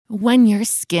When your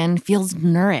skin feels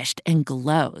nourished and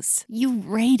glows, you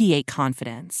radiate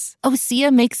confidence.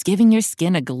 Osea makes giving your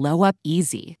skin a glow-up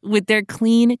easy with their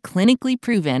clean, clinically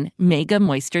proven Mega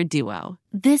Moisture Duo.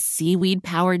 This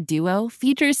seaweed-powered duo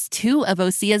features two of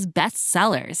Osea's best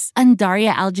sellers,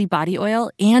 Undaria Algae Body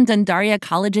Oil and Undaria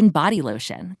Collagen Body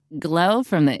Lotion. Glow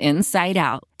from the inside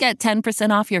out. Get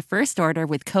 10% off your first order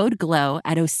with code GLOW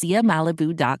at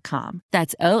OseaMalibu.com.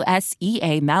 That's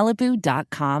OSEA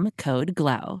Malibu.com, code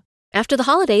GLOW. After the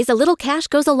holidays, a little cash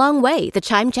goes a long way. The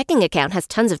Chime checking account has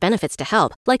tons of benefits to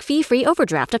help, like fee-free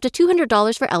overdraft up to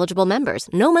 $200 for eligible members,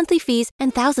 no monthly fees,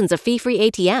 and thousands of fee-free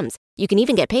ATMs. You can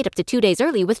even get paid up to 2 days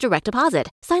early with direct deposit.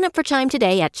 Sign up for Chime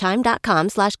today at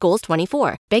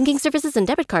chime.com/goals24. Banking services and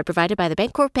debit card provided by the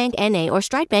Bancorp Bank N.A. or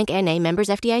Stride Bank N.A. members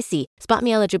FDIC. Spot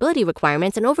me eligibility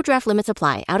requirements and overdraft limits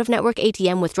apply. Out-of-network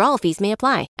ATM withdrawal fees may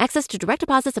apply. Access to direct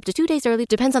deposits up to 2 days early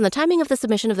depends on the timing of the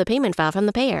submission of the payment file from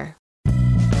the payer.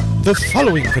 The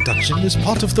following production is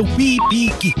part of the We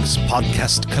Be Geeks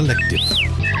podcast collective.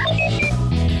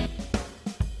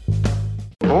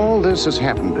 All this has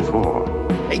happened before.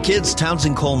 Hey kids,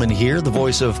 Townsend Coleman here, the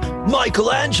voice of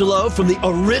Michelangelo from the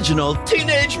original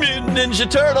Teenage Mutant Ninja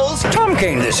Turtles. Tom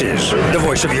Kane this is, the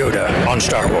voice of Yoda on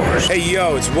Star Wars. Hey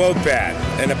yo, it's Wopat,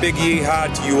 and a big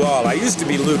yeehaw to you all. I used to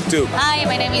be Luke too. Hi,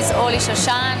 my name is Oli Shoshan.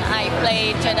 I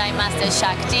play Jedi Master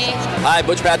Shakti. Hi,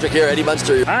 Butch Patrick here, Eddie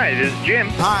Munster. Hi, this is Jim.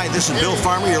 Hi, this is Bill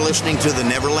Farmer. You're listening to the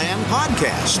Neverland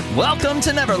Podcast. Welcome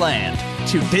to Neverland,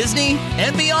 to Disney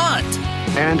and beyond.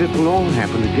 And it will all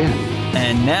happen again.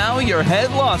 And now your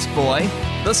head lost boy,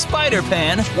 the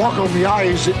Spider-Pan. Walk on the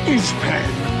eyes in each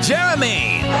pan.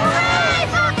 Jeremy. Hooray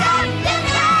for Captain!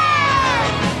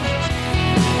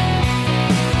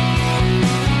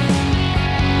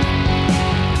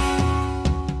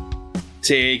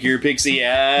 Take your pixie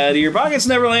out of your pockets,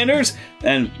 Neverlanders.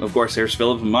 And, of course, there's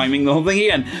Philip miming the whole thing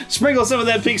again. Sprinkle some of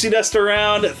that pixie dust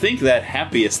around. Think that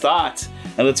happiest thought.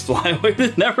 And let's fly away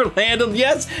to Neverland. And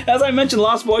yes, as I mentioned,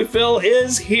 Lost Boy Phil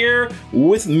is here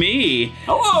with me.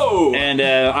 Hello! And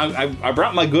I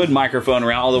brought my good microphone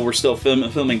around, although we're still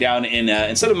filming down in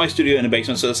instead of my studio in the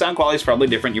basement, so the sound quality is probably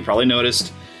different. You probably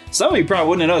noticed. Some of you probably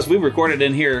wouldn't have noticed. We've recorded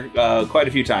in here quite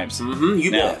a few times. Mm-hmm,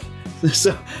 you bet.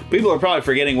 So people are probably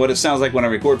forgetting what it sounds like when I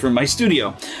record from my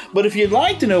studio. But if you'd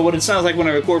like to know what it sounds like when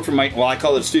I record from my, well, I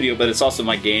call it studio, but it's also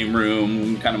my game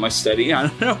room, kind of my study. I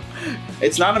don't know.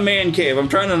 It's not a man cave. I'm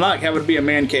trying to not have it be a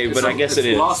man cave, but I guess it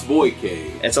is. It's a Lost Boy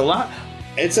cave. It's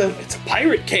a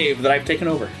pirate cave that I've taken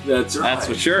over. That's right. That's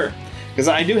for sure. Because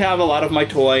I do have a lot of my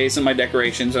toys and my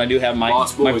decorations, and I do have my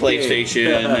PlayStation,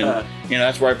 and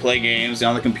that's where I play games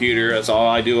on the computer. That's all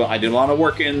I do. I did a lot of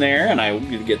work in there, and I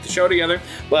get the show together.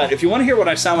 But if you want to hear what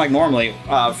I sound like normally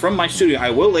from my studio, I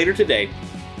will later today.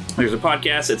 There's a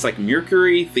podcast. It's like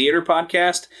Mercury Theater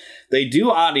Podcast. They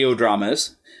do audio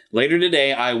dramas. Later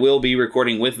today, I will be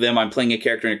recording with them. I'm playing a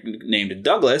character named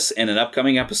Douglas in an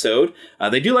upcoming episode.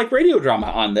 They do like radio drama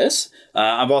on this.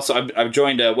 I've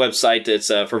joined a website that's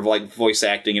for like voice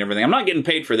acting and everything. I'm not getting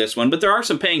paid for this one, but there are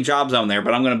some paying jobs on there.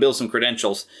 But I'm going to build some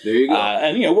credentials. There you go.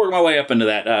 And work my way up into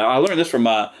that. I learned this from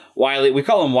Wiley. We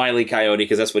call him Wiley Coyote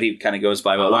because that's what he kind of goes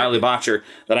by. But Wiley Botcher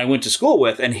that I went to school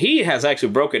with, and he has actually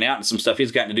broken out in some stuff.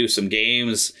 He's gotten to do some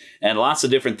games and lots of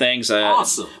different things.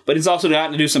 Awesome. But he's also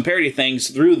gotten to do some parody things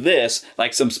through this,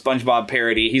 like some SpongeBob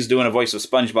parody. He's doing a voice of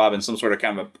SpongeBob in some sort of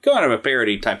kind of a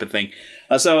parody type of thing.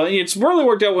 So it's really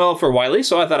worked out well for Wiley,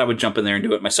 so I thought I would jump in there and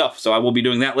do it myself. So I will be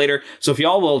doing that later. So if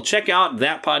y'all will check out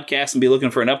that podcast and be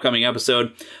looking for an upcoming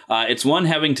episode, it's one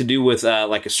having to do with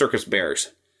like a circus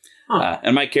bears.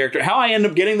 And my character, how I end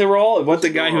up getting the role, and what the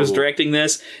guy who was directing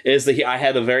this is that I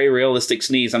had a very realistic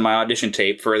sneeze on my audition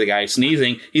tape for the guy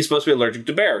sneezing. He's supposed to be allergic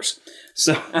to bears.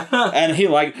 So, and he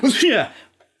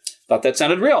thought that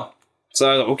sounded real.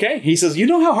 So, okay. He says, you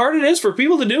know how hard it is for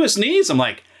people to do a sneeze? I'm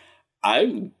like,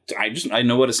 I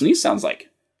know what a sneeze sounds like.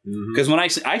 Because when I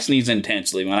sneeze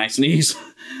intensely, when I sneeze,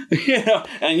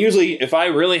 and usually if I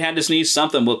really had to sneeze,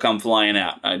 something will come flying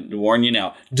out. I warn you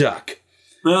now, duck.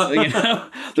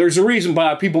 There's a reason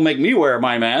why people make me wear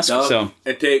my mask. So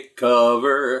and take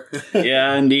cover.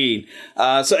 Yeah, indeed.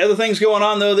 So other things going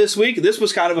on though this week. This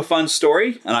was kind of a fun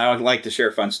story, and I like to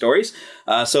share fun stories.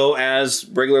 So as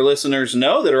regular listeners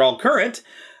know that are all current,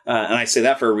 and I say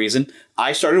that for a reason,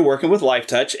 I started working with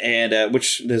LifeTouch, and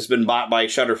which has been bought by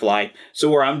Shutterfly. So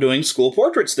where I'm doing school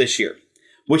portraits this year,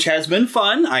 which has been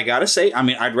fun. I gotta say, I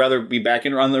mean, I'd rather be back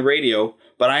on the radio.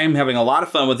 But I am having a lot of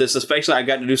fun with this, especially I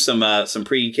got to do some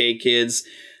pre-K kids,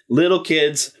 little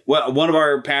kids. Well, one of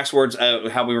our passwords,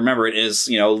 how we remember it is,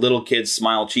 little kids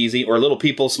smile cheesy, or little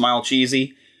people smile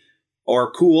cheesy, or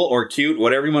cool or cute,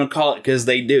 whatever you want to call it, because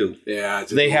they do. Yeah,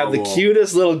 they have the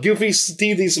cutest little goofy,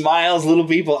 teethy smiles, little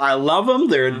people. I love them.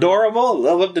 They're adorable.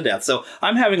 Love them to death. So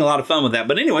I'm having a lot of fun with that.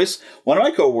 But anyways, one of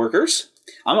my coworkers,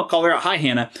 I'm going to call her out. Hi,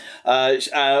 Hannah.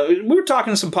 We were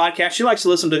talking to some podcasts. She likes to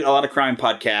listen to a lot of crime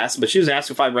podcasts, but she was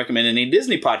asking if I'd recommend any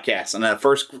Disney podcasts. And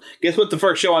guess what the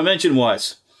first show I mentioned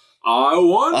was? I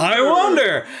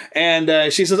Wonder.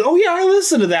 And she says, oh, yeah, I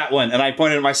listened to that one. And I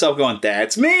pointed at myself going,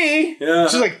 that's me. Yeah.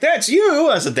 She's like, that's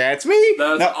you. I said, that's me.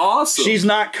 That's awesome. She's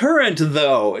not current,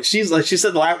 though. She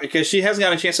said because she hasn't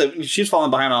got a chance she's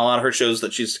fallen behind on a lot of her shows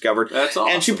that she's discovered. That's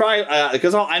awesome. And she probably,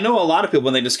 because I know a lot of people,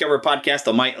 when they discover a podcast,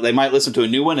 they might listen to a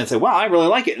new one and say, wow, I really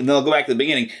like it. And they'll go back to the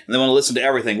beginning and they want to listen to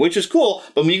everything, which is cool.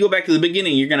 But when you go back to the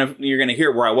beginning, you're going to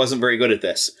hear where I wasn't very good at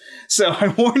this. So I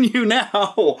warn you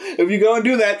now, if you go and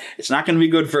do that, it's not going to be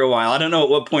good for a while. I don't know at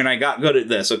what point I got good at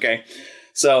this, okay?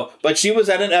 So, but she was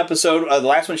at an episode, the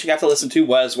last one she got to listen to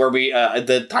was where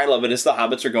the title of it is The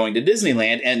Hobbits Are Going to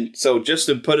Disneyland. And so just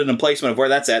to put it in placement of where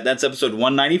that's at, that's episode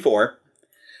 194.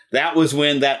 That was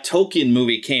when that Tolkien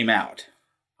movie came out.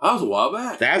 That was a while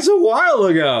back. That's a while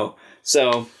ago.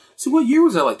 So what year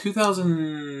was that? Like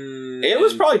 2000? It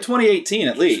was probably 2018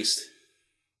 at least.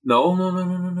 No.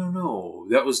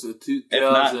 That was the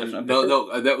 2000.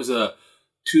 No, that was a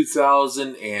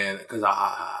 2000 and because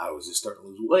I was just starting to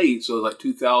lose weight, so it was like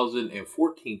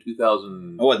 2014,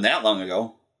 2000. It wasn't that long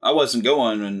ago. I wasn't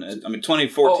going, and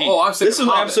 2014. This is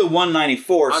episode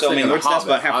 194. So that's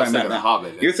about halfway now.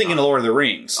 You're thinking of Lord of the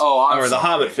Rings, or the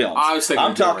Hobbit films.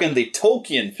 I'm talking the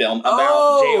Tolkien film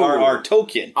about J.R.R.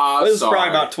 Tolkien. This is probably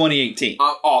about 2018.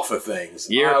 I'm off of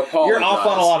things. You're off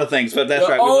on a lot of things, but that's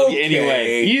right. We love you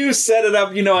anyway. You set it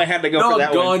up. I had to go for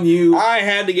that one. I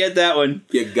had to get that one.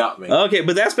 You got me. Okay,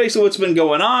 but that's basically what's been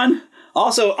going on.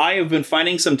 Also, I have been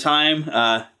finding some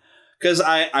time. Because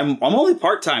I'm only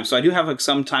part-time, so I do have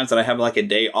some times that I have like a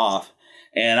day off.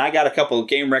 And I got a couple of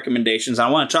game recommendations. I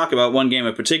want to talk about one game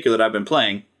in particular that I've been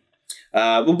playing.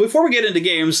 Well, before we get into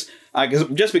games,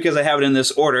 just because I have it in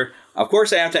this order, of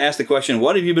course I have to ask the question,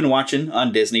 what have you been watching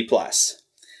on Disney+?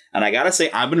 And I got to say,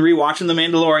 I've been rewatching The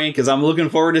Mandalorian because I'm looking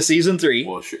forward to Season 3.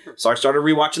 Well, sure. So I started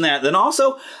rewatching that. Then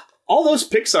also, all those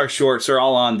Pixar shorts are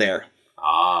all on there.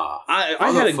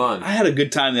 I had a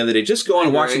good time the other day just going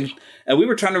and watching. And we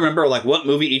were trying to remember like what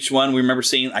movie each one we remember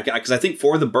seeing. Because I think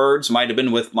For the Birds might have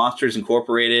been with Monsters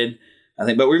Incorporated. I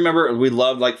think, but we remember we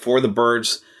loved like For the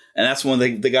Birds, and that's one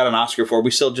they got an Oscar for.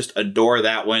 We still just adore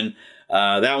that one.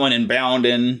 That one and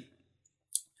Boundin'.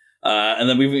 And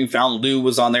then we found Lou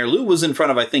was on there. Lou was in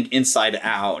front of, I think, Inside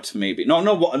Out, maybe. No,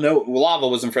 Lava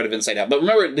was in front of Inside Out. But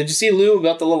remember, did you see Lou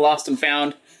about the little lost and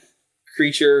found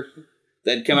creature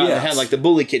that come out and had like the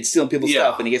bully kid stealing people's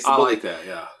stuff, and he gets the bully. I like that,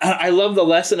 yeah. I love the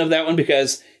lesson of that one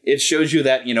because it shows you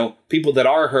that, people that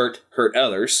are hurt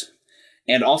others,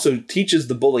 and also teaches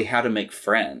the bully how to make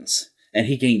friends. And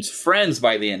he gains friends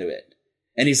by the end of it.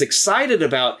 And he's excited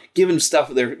about giving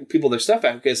people their stuff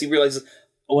back because he realizes,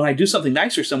 when I do something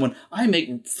nice for someone, I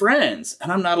make friends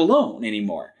and I'm not alone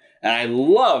anymore. And I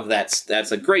love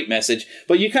that's a great message.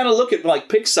 But you kind of look at like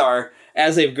Pixar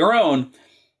as they've grown.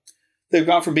 They've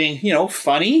gone from being,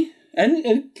 funny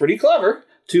and pretty clever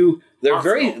to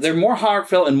they're more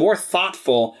heartfelt and more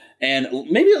thoughtful and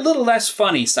maybe a little less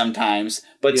funny sometimes,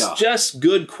 but it's just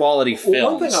good quality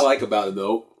films. One thing I like about it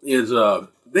though is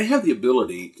they have the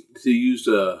ability to use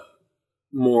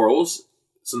morals,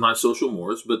 sometimes social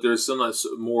morals, but there's sometimes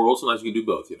morals, sometimes you can do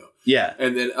both, Yeah.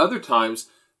 And then other times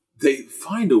they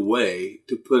find a way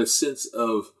to put a sense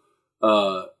of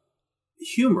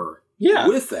humor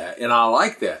with that, and I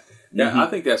like that. Yeah, I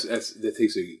think that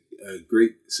takes a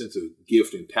great sense of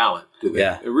gift and talent to that.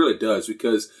 Yeah. It really does,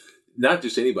 because not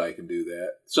just anybody can do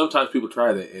that. Sometimes people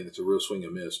try that and it's a real swing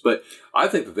and miss. But I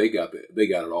think that they got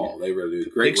it all. They really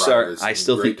do. Great writers. I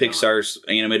still think Pixar's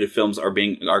animated films are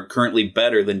currently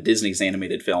better than Disney's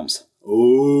animated films.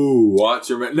 Oh, watch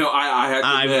your no!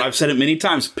 I've said it many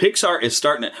times. Pixar is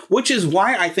starting it, which is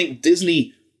why I think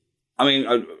Disney. I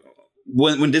mean,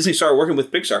 when Disney started working with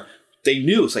Pixar, they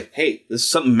knew it's like, hey, this is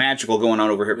something magical going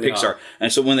on over here at Pixar.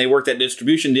 And so when they worked that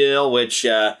distribution deal, which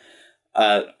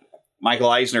Michael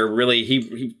Eisner really he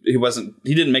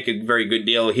didn't make a very good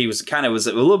deal. He was a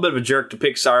little bit of a jerk to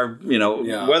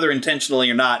Pixar, whether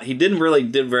intentionally or not. He did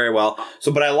very well.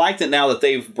 So, but I liked it now that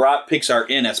they've brought Pixar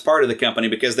in as part of the company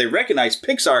because they recognize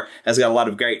Pixar has got a lot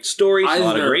of great stories, a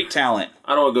lot of great talent.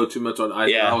 I don't want to go too much on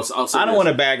Eisner. Yeah. I don't want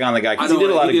to bag on the guy because he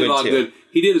did a lot of good too.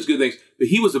 He did his good things, but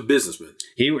he was a businessman.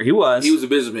 He was. He was a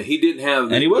businessman. He didn't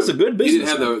have... he was a good businessman.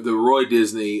 He didn't have the Roy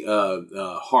Disney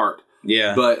heart.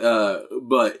 Yeah.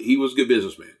 But he was a good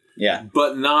businessman. Yeah.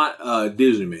 But not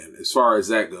Disney Man as far as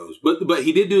that goes. But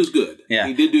he did do his good. Yeah.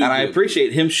 He did do his And I good.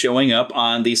 appreciate him showing up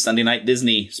on the Sunday Night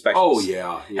Disney specials. Oh,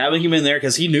 yeah. Having him in there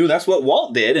because he knew that's what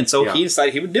Walt did. And so he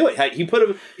decided he would do it. He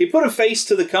put a face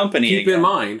to the company. Keep in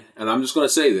mind, and I'm just going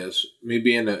to say this, me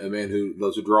being a man who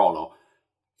loves to draw and all,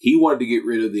 he wanted to get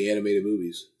rid of the animated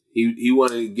movies. He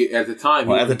wanted to get, at the time...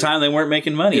 Well, at the time, they weren't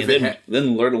making money.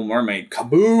 Then Little Mermaid,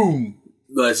 kaboom!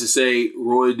 Let's just say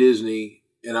Roy Disney...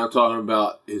 And I'm talking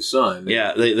about his son.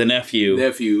 Yeah, the nephew.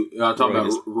 I'm talking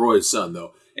about Roy's son,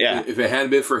 though. Yeah. If it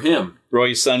hadn't been for him.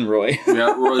 Roy's son, Roy.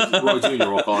 Yeah, Roy Jr.,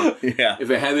 we'll call him. Yeah.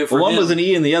 If it hadn't been for him. One was an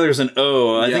E and the other's an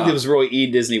O. I think it was Roy E.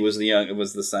 Disney was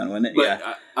the son, wasn't it? But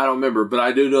I don't remember. But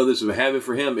I do know this. If it hadn't been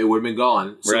for him, it would have been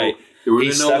gone. So right. There would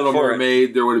have been no Little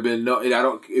Mermaid. There would have been no...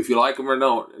 If you like them or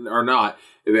not,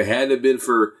 if it hadn't been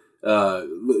for...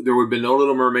 there would have been no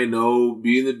Little Mermaid, no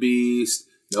Beauty and the Beast...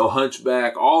 No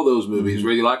Hunchback, all those movies,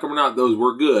 whether you like them or not, those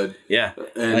were good. Yeah,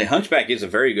 and Hunchback is a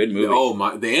very good movie. Oh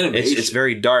my, the animation! It's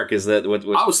very dark. Is that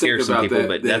what scares some people?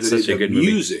 But that's such a good movie.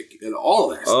 Music and all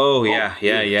that. Oh stuff.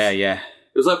 Yeah.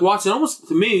 It was like watching almost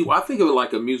to me. I think of it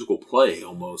like a musical play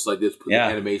almost, like this the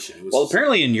animation. It was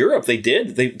apparently in Europe they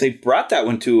did. They brought that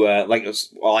one to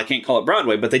I can't call it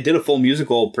Broadway, but they did a full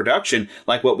musical production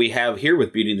like what we have here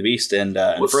with Beauty and the Beast and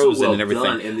Frozen and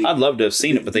everything. I'd love to have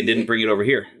seen it, but they didn't bring it over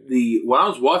here. When I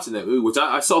was watching that movie, which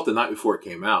I saw it the night before it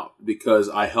came out because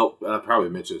I helped. And I probably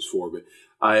mentioned this before, but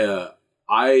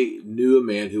I knew a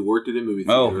man who worked at a movie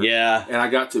theater. Oh yeah, and I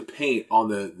got to paint on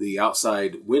the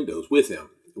outside windows with him.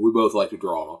 We both like to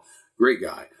draw and all. Great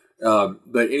guy.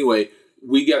 But anyway,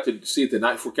 we got to see it the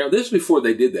night before. This is before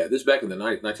they did that. This is back in the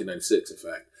 1996, in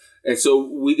fact. And so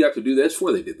we got to do that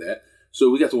before they did that. So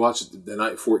we got to watch it the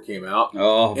night before it came out.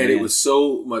 Oh, and it was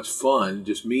so much fun.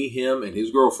 Just me, him, and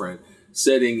his girlfriend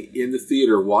sitting in the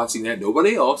theater watching that.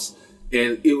 Nobody else.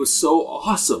 And it was so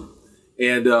awesome.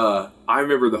 And I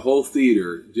remember the whole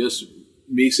theater just...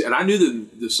 And I knew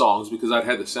the songs because I'd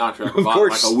had the soundtrack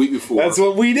like a week before. That's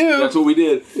what we do. That's what we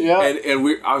did. Yeah.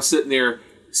 And I was sitting there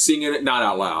singing it, not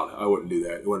out loud. I wouldn't do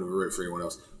that. It wasn't written for anyone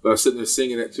else. But I was sitting there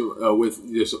singing it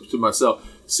to myself,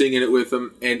 singing it with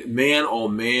them. And man, oh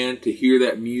man, to hear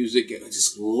that music, and I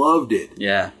just loved it.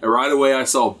 Yeah. And right away, I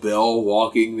saw Belle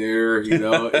walking there. You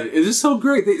know, it's just so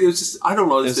great. It was just, I don't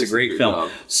know. It's a great film.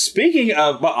 Speaking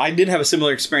of, I did have a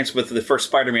similar experience with the first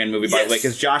Spider-Man movie, by the way,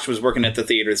 because Josh was working at the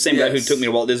theater. The same guy who took me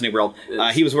to Walt Disney World.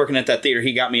 He was working at that theater.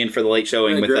 He got me in for the late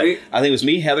showing with I think it was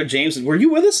me, Heather, James. Were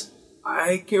you with us?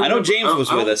 I can't remember. I know James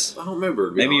was with us. I don't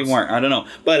remember. Maybe you weren't. I don't know.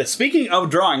 But speaking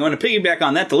of drawing, I'm going to piggyback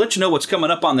on that to let you know what's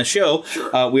coming up on the show.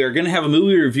 Sure. We are going to have a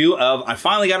movie review of, I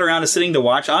finally got around to sitting to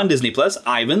watch on Disney Plus,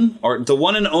 Ivan, or the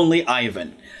one and only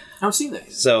Ivan. I've seen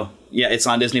that. So, yeah, it's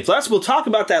on Disney Plus. We'll talk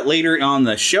about that later on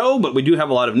the show, but we do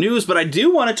have a lot of news. But I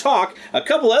do want to talk a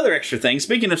couple other extra things,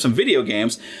 speaking of some video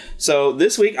games. So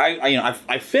this week,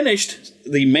 I finished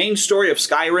the main story of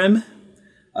Skyrim,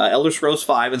 Elder Scrolls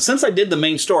V, and since I did the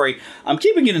main story, I'm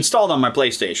keeping it installed on my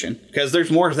PlayStation because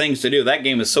there's more things to do. That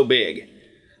game is so big,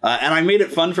 and I made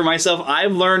it fun for myself.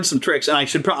 I've learned some tricks, and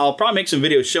I'll probably make some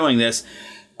videos showing this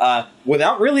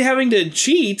without really having to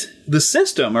cheat the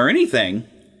system or anything.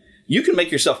 You can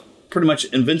make yourself pretty much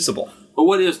invincible. But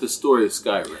what is the story of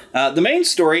Skyrim? The main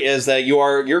story is that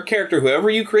your character, whoever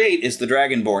you create, is the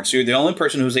Dragonborn. So you're the only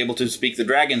person who's able to speak the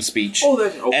dragon speech. Oh,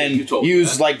 that's okay. And you told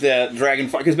use me like the dragon,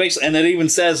 because basically, and it even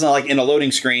says like in a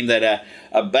loading screen that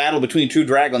a battle between two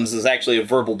dragons is actually a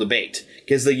verbal debate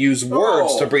because they use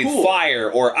words to breathe fire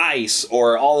or ice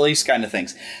or all these kind of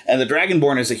things. And the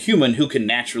Dragonborn is a human who can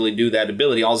naturally do that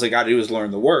ability. All they got to do is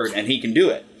learn the word, and he can do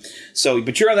it. So,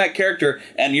 but you're that character,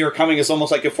 and you're coming as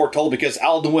almost like a foretold because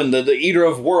Alduin, the Eater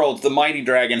of Worlds, the mighty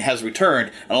dragon, has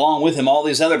returned, and along with him, all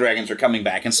these other dragons are coming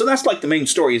back. And so that's like the main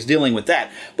story is dealing with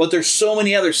that. But there's so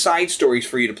many other side stories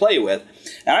for you to play with,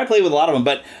 and I play with a lot of them.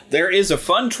 But there is a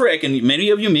fun trick, and many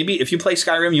of you, maybe if you play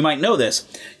Skyrim, you might know this.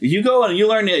 You go and you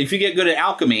learn, if you get good at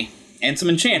alchemy and some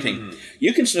enchanting,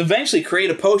 you can eventually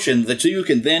create a potion that you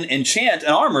can then enchant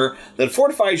an armor that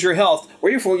fortifies your health,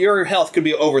 where your health could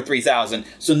be over 3,000,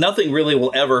 so nothing really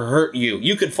will ever hurt you.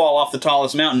 You could fall off the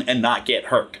tallest mountain and not get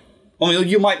hurt. I mean,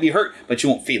 you might be hurt, but you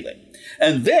won't feel it.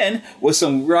 And then, with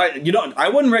some, I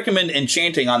wouldn't recommend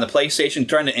enchanting on the PlayStation,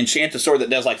 trying to enchant a sword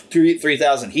that does like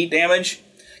 3,000 heat damage,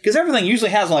 because everything usually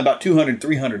has only about 200,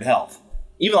 300 health.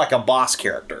 Even like a boss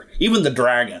character, even the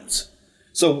dragons.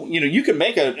 So, you can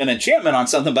make an enchantment on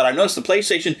something, but I noticed the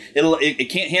PlayStation, it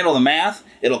can't handle the math,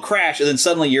 it'll crash, and then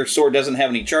suddenly your sword doesn't have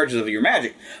any charges of your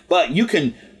magic. But you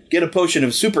can get a potion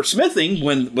of super smithing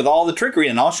with all the trickery,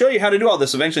 and I'll show you how to do all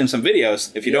this eventually in some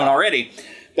videos, if you don't already.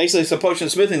 Basically, it's a potion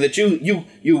of smithing that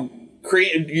you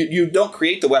you don't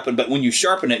create the weapon, but when you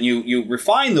sharpen it and you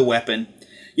refine the weapon,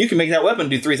 you can make that weapon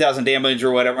do 3,000 damage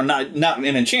or whatever. Not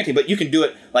in enchanting, but you can do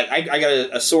it. Like I got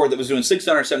a sword that was doing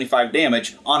 675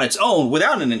 damage on its own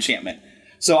without an enchantment.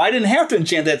 So I didn't have to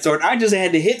enchant that sword. I just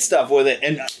had to hit stuff with it,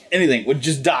 and anything would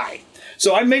just die.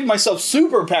 So I made myself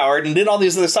super powered and did all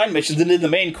these other side missions and did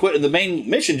the main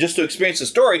mission just to experience the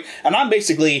story. And I'm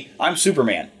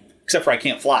Superman, except for I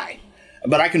can't fly.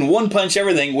 But I can one-punch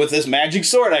everything with this magic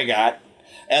sword I got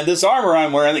and this armor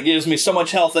I'm wearing that gives me so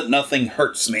much health that nothing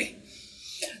hurts me.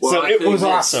 Well, so it was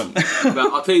awesome.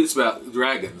 I'll tell you this about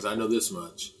dragons. I know this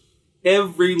much.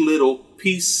 Every little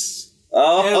piece,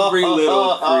 every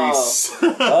little crease.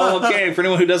 Okay, for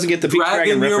anyone who doesn't get the Peach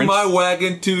Dragon reference. You're my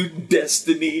wagon to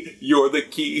destiny. You're the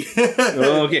key.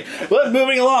 Okay. But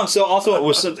moving along. So also, it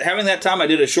was having that time, I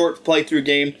did a short playthrough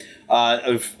game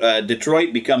of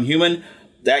Detroit Become Human.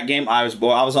 That game, I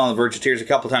was on the verge of tears a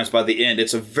couple times by the end.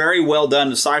 It's a very well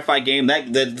done sci-fi game.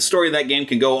 The story of that game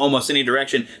can go almost any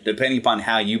direction depending upon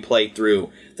how you play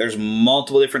through. There's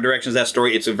multiple different directions of that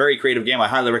story. It's a very creative game. I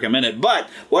highly recommend it. But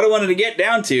what I wanted to get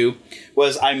down to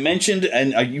was I mentioned,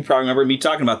 and you probably remember me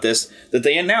talking about this, that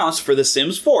they announced for The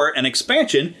Sims 4 an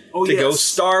expansion to go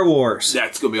Star Wars.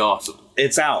 That's going to be awesome.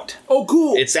 It's out. Oh,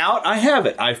 cool. It's out. I have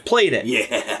it. I've played it.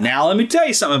 Yeah. Now let me tell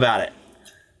you something about it.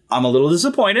 I'm a little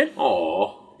disappointed.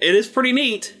 Oh, it is pretty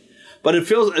neat, but it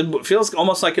feels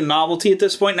almost like a novelty at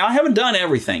this point. Now, I haven't done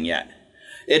everything yet.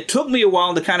 It took me a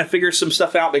while to kind of figure some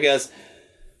stuff out because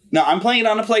now I'm playing it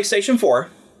on a PlayStation 4,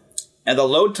 and the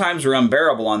load times are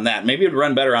unbearable on that. Maybe it would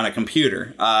run better on a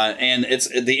computer. And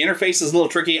the interface is a little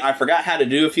tricky. I forgot how to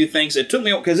do a few things. It took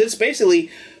me because it's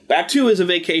basically Batuu is a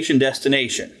vacation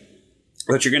destination,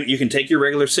 but you can take your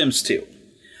regular Sims to.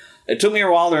 It took me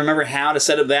a while to remember how to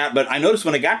set up that, but I noticed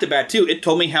when I got to Batuu, it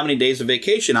told me how many days of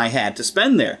vacation I had to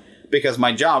spend there, because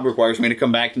my job requires me to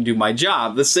come back and do my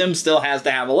job. The Sim still has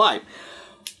to have a life.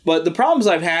 But the problems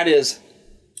I've had is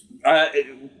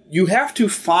you have to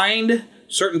find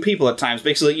certain people at times,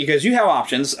 basically, because you have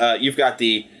options. You've got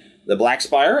the Black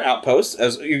Spire Outpost,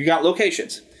 you've got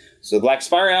locations. So the Black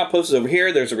Spire Outpost is over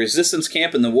here. There's a resistance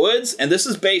camp in the woods, and this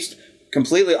is based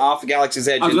completely off the Galaxy's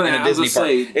Edge in a Disney park.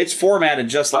 It's formatted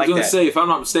just like that. I was going to say, if I'm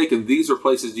not mistaken, these are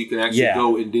places you can actually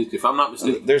go in Disney. If I'm not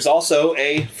mistaken. There's also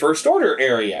a First Order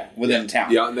area within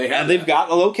town. Yeah, they've got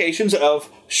the locations of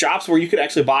shops where you could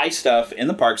actually buy stuff in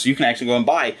the park, so you can actually go and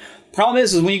buy. Problem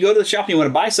is when you go to the shop and you want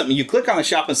to buy something, you click on the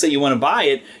shop and say you want to buy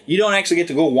it, you don't actually get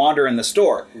to go wander in the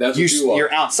store. That's what you want.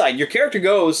 You're outside. Your character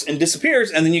goes and disappears,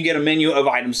 and then you get a menu of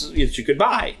items that you could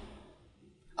buy.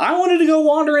 I wanted to go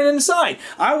wandering inside.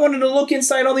 I wanted to look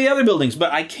inside all the other buildings,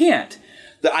 but I can't.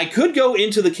 I could go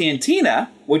into the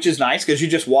cantina, which is nice because you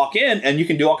just walk in and you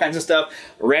can do all kinds of stuff.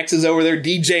 Rex is over there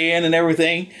DJing and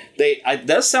everything. It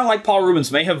does sound like Paul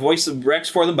Rubens may have voiced Rex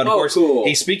for them, but of course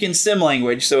he's speaking Sim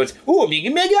language, so it's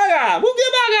yeah.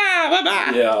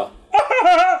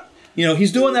 You know,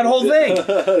 he's doing that whole thing.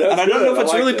 And I don't know if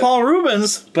it's really Paul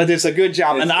Rubens, but it's a good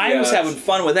job. And I was having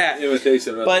fun with that.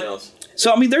 Imitation of nothing else.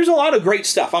 So, I mean, there's a lot of great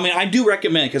stuff. I mean, I do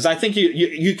recommend it because I think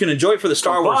you can enjoy it for the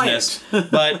Star Wars-ness.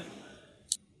 But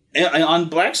on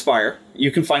Black Spire, you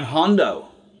can find Hondo.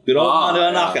 Good old Hondo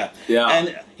Anaka. Yeah.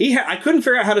 And I couldn't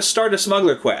figure out how to start a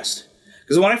smuggler quest.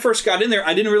 Because when I first got in there,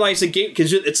 I didn't realize the game,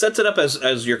 because it sets it up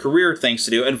as your career things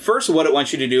to do. And first, what it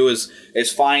wants you to do is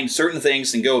find certain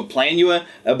things and go plan you a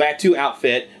Batuu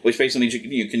outfit, which basically means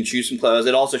you can choose some clothes.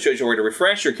 It also shows you where to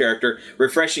refresh your character.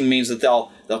 Refreshing means that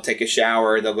they'll take a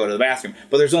shower, they'll go to the bathroom.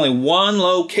 But there's only one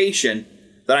location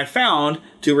that I found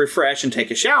to refresh and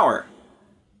take a shower.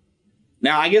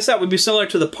 Now, I guess that would be similar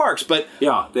to the parks, but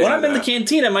when I'm in the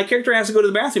cantina, my character has to go to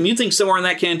the bathroom. You'd think somewhere in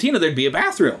that cantina there'd be a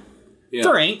bathroom. Yeah.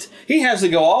 There ain't. He has to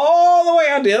go all the way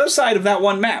out the other side of that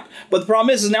one map. But the problem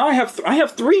is now I have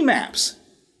 3 maps.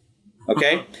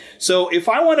 Okay? So if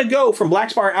I want to go from Black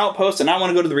Spire Outpost and I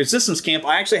want to go to the Resistance Camp,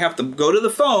 I actually have to go to the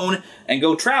phone and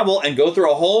go travel and go through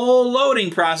a whole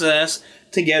loading process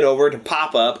to get over to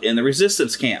pop up in the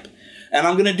Resistance Camp. And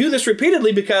I'm going to do this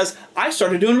repeatedly because I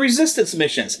started doing resistance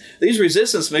missions. These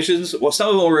resistance missions, well, some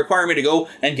of them will require me to go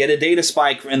and get a data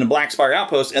spike in the Black Spire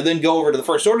Outpost and then go over to the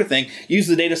First Order thing, use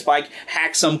the data spike,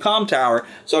 hack some comm tower.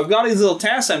 So I've got these little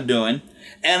tasks I'm doing,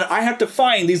 and I have to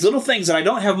find these little things that I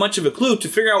don't have much of a clue to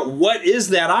figure out what is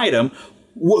that item.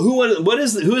 Who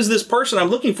is this person I'm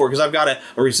looking for? Because I've got a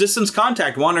resistance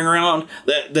contact wandering around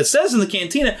that says in the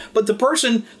cantina, but the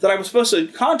person that I was supposed to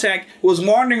contact was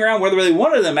wandering around whether they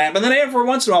wanted the map, and then every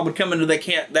once in a while would come into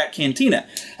that cantina.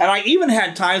 And I even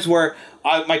had times where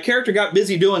my character got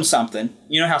busy doing something.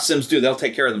 You know how Sims do; they'll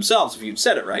take care of themselves if you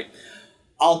set it right.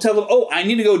 I'll tell them, oh, I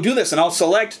need to go do this, and I'll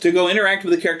select to go interact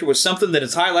with the character with something that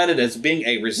is highlighted as being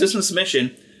a resistance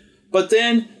mission. But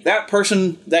then that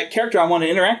character I want to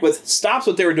interact with, stops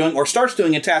what they were doing or starts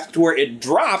doing a task to where it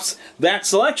drops that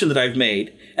selection that I've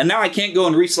made. And now I can't go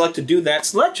and reselect to do that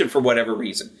selection for whatever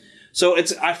reason. So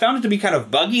I found it to be kind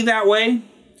of buggy that way.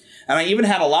 And I even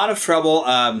had a lot of trouble.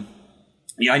 I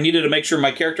needed to make sure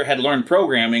my character had learned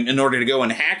programming in order to go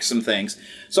and hack some things.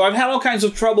 So I've had all kinds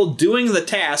of trouble doing the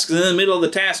tasks. And in the middle of the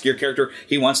task, your character,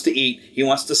 he wants to eat, he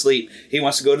wants to sleep, he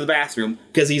wants to go to the bathroom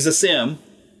because he's a sim.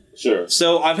 Sure.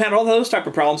 So I've had all those type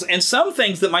of problems, and some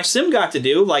things that my sim got to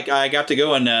do, like I got to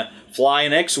go and fly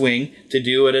an X-Wing to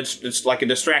do it. It's like a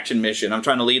distraction mission. I'm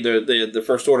trying to lead the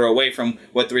First Order away from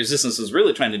what the Resistance is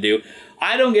really trying to do.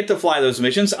 I don't get to fly those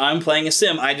missions. I'm playing a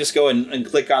sim. I just go and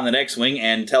click on that X-Wing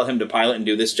and tell him to pilot and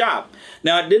do this job.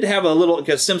 Now, it did have a little,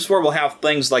 because Sims 4 will have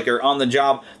things like are on the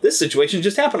job. This situation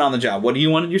just happened on the job. What do you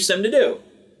want your sim to do?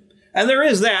 And there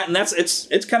is that, and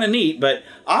it's kind of neat, but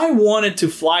I wanted to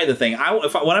fly the thing.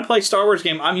 When I play Star Wars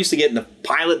game, I'm used to getting to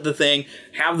pilot the thing,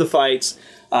 have the fights.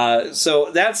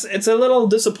 So it's a little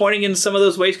disappointing in some of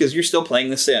those ways because you're still playing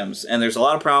The Sims, and there's a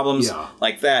lot of problems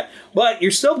like that. But you're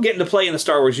still getting to play in the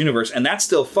Star Wars universe, and that's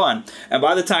still fun. And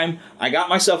by the time I got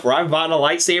myself where I bought a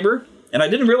lightsaber, and I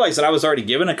didn't realize that I was already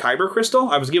given a Kyber crystal.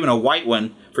 I was given a white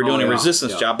one for doing a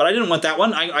resistance job, but I didn't want that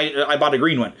one. I bought a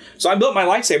green one. So I built my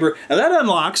lightsaber, and that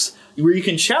unlocks where you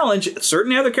can challenge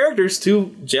certain other characters to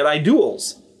Jedi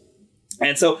duels.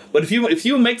 And so, but if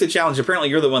you make the challenge, apparently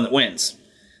you're the one that wins.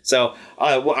 So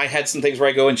I had some things where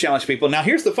I go and challenge people. Now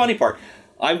here's the funny part.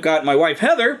 I've got my wife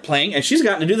Heather playing, and she's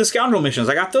gotten to do the scoundrel missions.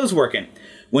 I got those working.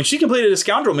 When she completed a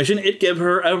scoundrel mission, it gave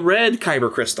her a red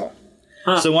Kyber crystal.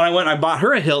 So when I went and I bought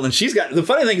her a hilt, and she's got... The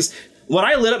funny thing is, when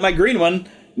I lit up my green one,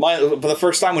 for the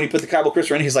first time when he put the Kyber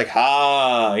crystal in, he's like,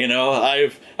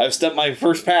 I've stepped my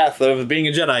first path of being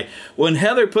a Jedi. When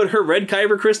Heather put her red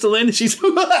Kyber crystal in, she's...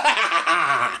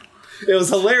 It was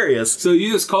hilarious. So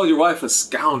you just called your wife a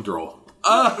scoundrel.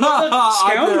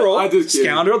 Scoundrel? I just kidding.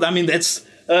 Scoundrel? I mean, that's...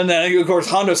 And then, of course,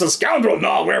 Hondo says, scoundrel,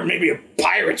 no, we're maybe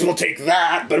pirates will take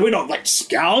that, but we don't like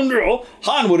scoundrel.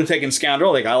 Han would have taken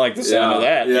scoundrel. Like, I like the sound of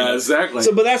that. Yeah, exactly.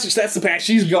 So, but that's the path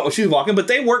she's walking, but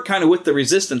they work kind of with the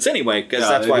Resistance anyway, because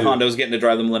that's why Hondo's getting to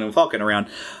drive the Millennium Falcon around.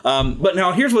 But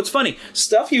now, here's what's funny.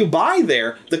 Stuff you buy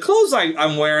there, the clothes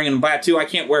I'm wearing in Batuu, I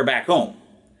can't wear back home.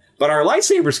 But our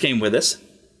lightsabers came with us,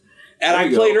 and I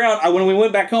played around. When we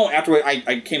went back home, after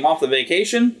I came off the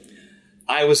vacation...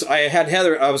 I had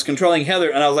Heather, I was controlling Heather,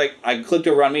 and I was like, I clicked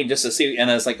over on me just to see,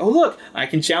 and I was like, oh, look, I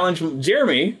can challenge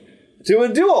Jeremy to a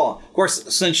duel. Of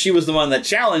course, since she was the one that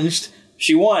challenged,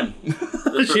 she won.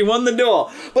 She won the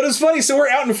duel. But it's funny, so we're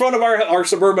out in front of our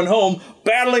suburban home,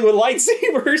 battling with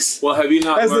lightsabers. Well, have you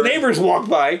not as the neighbors walk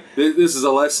by. This is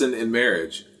a lesson in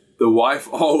marriage. The wife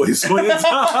always wins.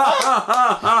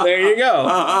 There you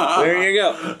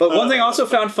go. But one thing I also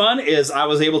found fun is I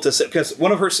was able to sit, because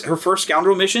one of her first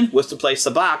scoundrel mission was to play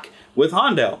Sabacc with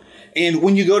Hondo. And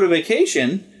when you go to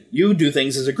vacation, you do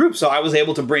things as a group. So I was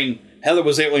able to bring, I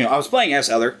was playing as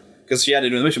Heather, because she had to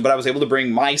do the mission, but I was able to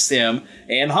bring my sim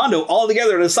and Hondo all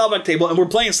together at a Sabacc table, and we're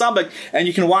playing Sabacc, and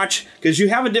you can watch, because you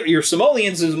have your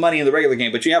simoleons is money in the regular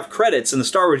game, but you have credits in the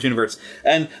Star Wars universe,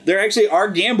 and there actually are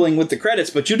gambling with the credits,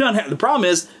 but you don't have, the problem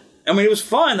is, I mean, it was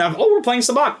fun. We're playing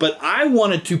Sabacc, but I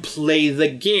wanted to play the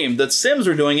game. The Sims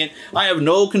are doing it. I have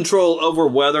no control over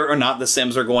whether or not the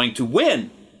Sims are going to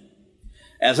win.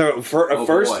 And so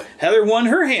first, Heather won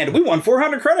her hand. We won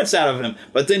 400 credits out of him,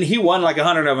 but then he won like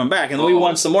 100 of them back, and then we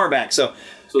won some more back. So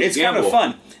it's kind of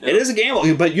fun. Yeah. It is a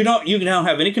gamble, but you don't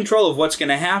have any control of what's going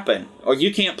to happen, or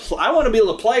you can't. I want to be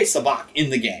able to play Sabacc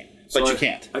in the game, but you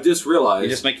can't. I just realized you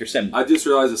just make your sim. I just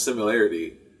realized a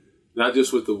similarity, not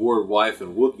just with the word wife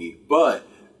and Wookiee, but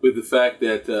with the fact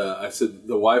that I said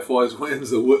the wife always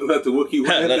wins. Let the Wookiee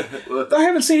win. I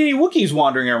haven't seen any Wookiees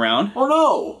wandering around. Oh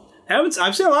no. I've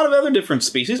seen a lot of other different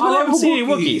species, but I haven't seen any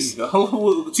Wookiees.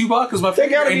 Chewbacca's my favorite.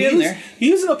 They gotta be in there.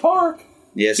 He's in the park.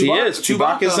 Yes, he is.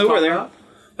 Chewbacca's over there.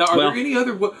 Now, are there any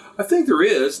other... I think there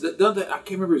is. I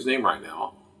can't remember his name right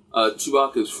now.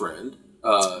 Chewbacca's friend.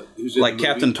 Who's like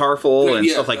Captain Tarful and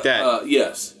stuff like that.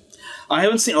 Yes. I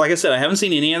haven't seen... Like I said, I haven't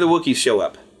seen any other Wookiees show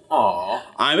up. Aww.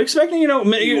 I'm expecting,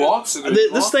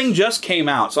 this thing just came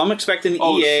out, so I'm expecting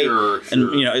EA,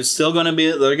 and it's still going to be.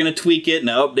 They're going to tweak it and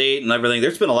update and everything.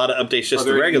 There's been a lot of updates just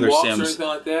to regular Ewoks Sims. Or anything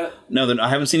like that? No, I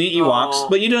haven't seen any Ewoks,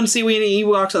 but you don't see any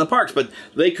Ewoks in the parks. But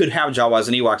they could have Jawas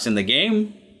and Ewoks in the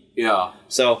game. Yeah.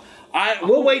 So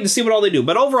we'll wait and see what all they do.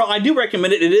 But overall, I do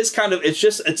recommend it. It is kind of,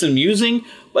 it's amusing,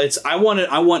 but I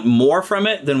want more from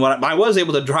it than what I was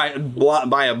able to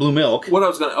buy a blue milk. What I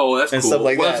was going to, that's and cool. Stuff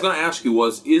like what that. I was going to ask you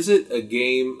was, is it a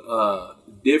game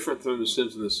different from The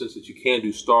Sims in the sense that you can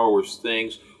do Star Wars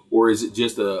things, or is it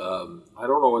just I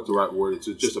don't know what the right word is.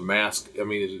 It's just a mask. I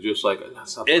mean, is it just like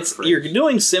you're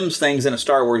doing Sims things in a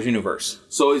Star Wars universe.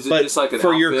 So is it just like an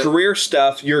for outfit? Your career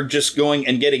stuff, you're just going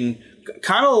and getting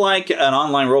kind of like an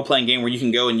online role-playing game where you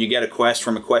can go and you get a quest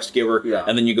from a quest giver,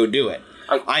 and then you go do it.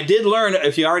 I did learn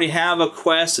if you already have a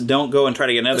quest, don't go and try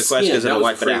to get another quest because it'll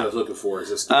wipe it out. I was looking for is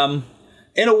this.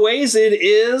 In a ways, it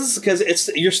is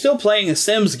because you're still playing a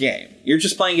Sims game. You're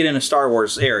just playing it in a Star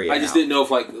Wars area. I just didn't know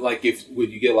if if when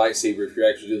you get a lightsaber, if you're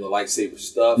actually doing the lightsaber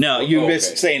stuff. No, you're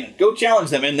just saying go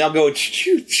challenge them, and they'll go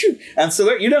shoot, and so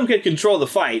you don't get control of the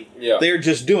fight. Yeah. They're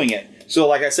just doing it. So,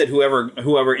 like I said,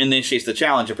 whoever initiates the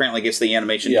challenge apparently gets the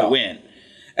animation to win,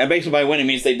 and basically by winning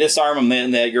means they disarm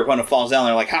them, then your opponent falls down.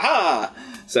 They're like, ha ha!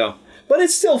 So. But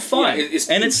it's still fun,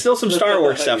 and it's still some Star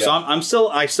Wars stuff. So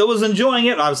I still was enjoying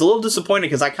it. I was a little disappointed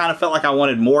because I kind of felt like I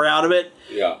wanted more out of it.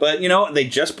 Yeah. But they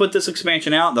just put this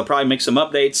expansion out. They'll probably make some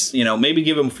updates. Maybe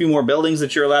give them a few more buildings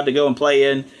that you're allowed to go and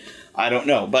play in. I don't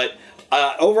know, but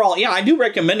overall, I do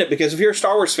recommend it because if you're a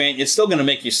Star Wars fan, it's still going to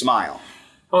make you smile.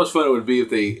 How much fun it would be if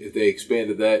they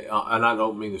expanded that, and I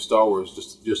don't mean the Star Wars,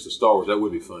 just the Star Wars. That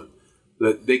would be fun.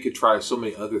 But they could try so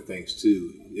many other things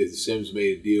too. If The Sims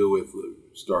made a deal with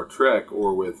Star Trek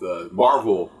or with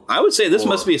Marvel. I would say this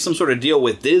must be some sort of deal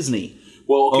with Disney.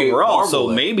 Well, okay, overall, Marvel, so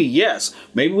maybe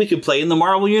we could play in the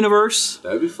Marvel universe.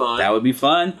 That'd be fun. That would be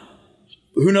fun.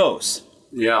 Who knows?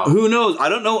 Yeah. Who knows? I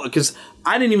don't know because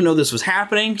I didn't even know this was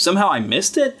happening. Somehow I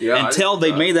missed it until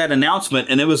they made that announcement,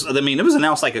 and it was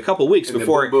announced like a couple weeks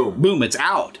before. Boom, it's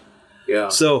out. Yeah.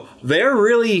 So they're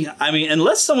really,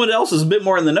 unless someone else is a bit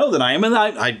more in the know than I am, and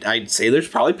I'd say there's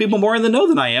probably people more in the know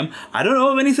than I am. I don't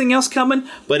know of anything else coming,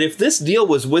 but if this deal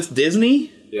was with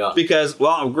Disney, because,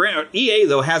 EA,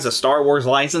 though, has a Star Wars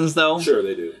license, though. Sure,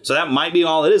 they do. So that might be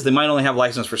all it is. They might only have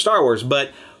license for Star Wars,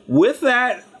 but with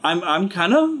that, I'm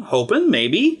kind of hoping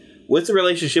maybe with the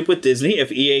relationship with Disney,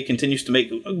 if EA continues to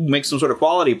make some sort of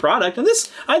quality product, and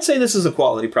I'd say this is a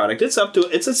quality product. It's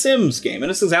a Sims game, and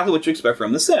it's exactly what you expect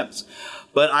from The Sims.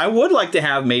 But I would like to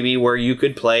have maybe where you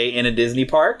could play in a Disney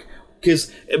park,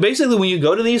 because basically when you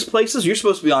go to these places, you're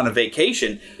supposed to be on a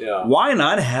vacation. Yeah. Why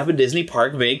not have a Disney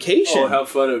park vacation? Oh, how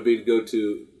fun it would be to go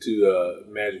to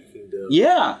Magic Kingdom.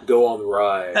 Yeah. Go on the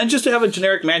ride. And just to have a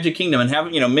generic Magic Kingdom and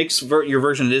have, mix your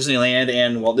version of Disneyland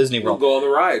and Walt Disney World. Go on the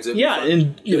rides.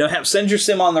 And send your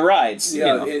sim on the rides.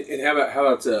 Yeah, and how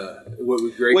about what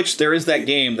would be great? Which there is that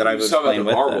game that I was playing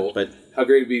with. Marvel, but how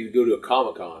great it would be to go to a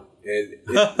Comic-Con.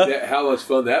 And how much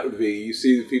fun that would be. You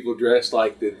see the people dressed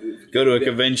like go to a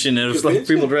convention and it's like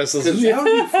people dressed as... That would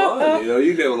be fun.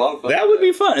 You'd have a lot of fun. That would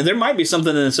be fun. And there might be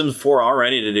something in The Sims 4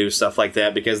 already to do stuff like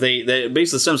that, because they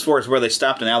basically Sims 4 is where they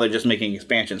stopped and now they're just making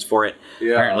expansions for it,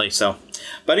 apparently. So,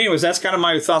 but anyways, that's kind of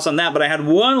my thoughts on that. But I had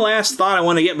one last thought I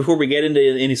want to get before we get into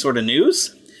any sort of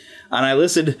news. And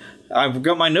I've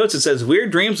got my notes. It says,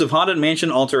 Weird Dreams of Haunted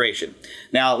Mansion Alteration.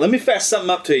 Now, let me fess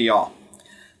something up to y'all.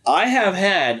 I have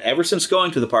had, ever since going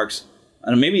to the parks,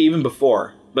 and maybe even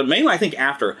before, but mainly I think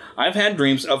after, I've had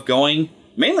dreams of going,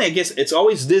 mainly I guess it's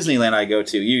always Disneyland I go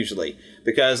to, usually,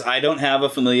 because I don't have a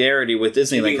familiarity with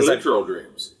Disneyland. You mean literal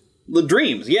dreams?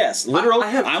 Dreams, yes. Literal,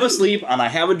 I'm asleep and I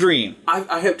have a dream.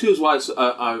 I have two as well.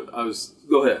 I was,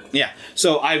 go ahead. Yeah,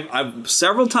 so I've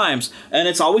several times, and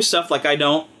it's always stuff like I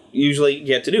don't usually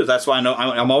get to do. That's why I know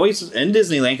I'm always in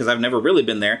Disneyland, because I've never really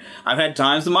been there. I've had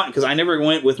times because I never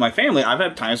went with my family. I've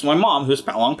had times when my mom, who's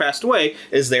long passed away,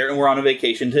 is there and we're on a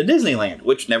vacation to Disneyland,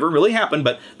 which never really happened.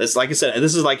 But that's, like I said,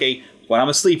 this is like when I'm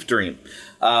asleep dream.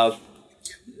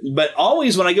 But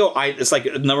always when I go, it's like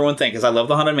number one thing, because I love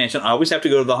the Haunted Mansion. I always have to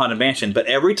go to the Haunted Mansion. But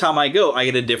every time I go, I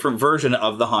get a different version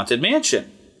of the Haunted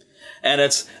Mansion. And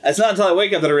it's not until I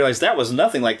wake up that I realize that was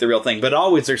nothing like the real thing. But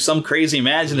always there's some crazy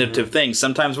imaginative thing.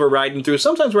 Sometimes we're riding through.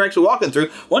 Sometimes we're actually walking through.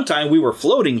 One time we were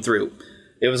floating through.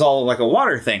 It was all like a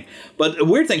water thing. But a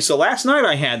weird thing. So last night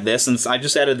I had this, and I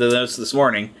just added the notes this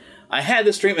morning. I had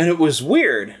this dream, and it was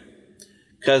weird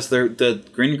because the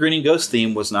grinning ghost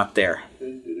theme was not there.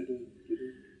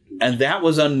 And that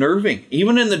was unnerving.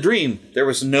 Even in the dream, there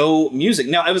was no music.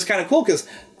 Now, it was kind of cool because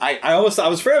I was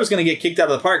afraid I was going to get kicked out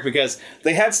of the park because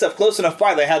they had stuff close enough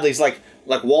by. They had these like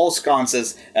wall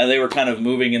sconces, and they were kind of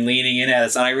moving and leaning in at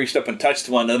us. And I reached up and touched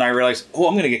one, and I realized, I'm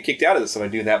going to get kicked out of this if I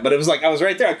do that. But it was like I was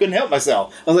right there. I couldn't help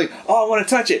myself. I was like, I want to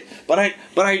touch it. But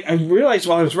I realized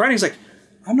while I was writing, it's like,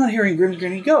 I'm not hearing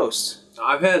grinning ghosts.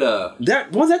 I've had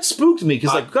that spooked me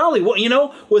because golly,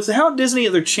 with how Disney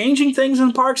they're changing things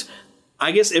in parks.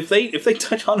 I guess if they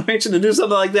touch Haunted Mansion to do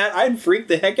something like that, I'd freak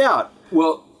the heck out.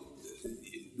 Well,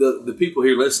 the people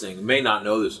here listening may not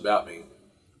know this about me.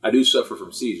 I do suffer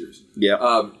from seizures.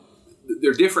 Yeah.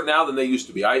 They're different now than they used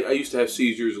to be. I used to have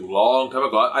seizures a long time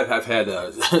ago. I've had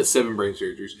 7 brain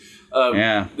surgeries.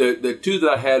 The 2 that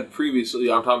I had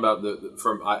previously, I'm talking about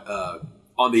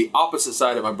on the opposite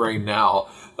side of my brain now.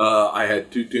 I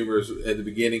had 2 tumors at the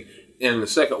beginning, and the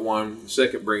second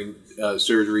brain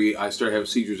surgery, I started having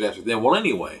seizures after then. Well,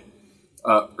 anyway,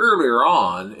 earlier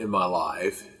on in my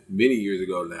life, many years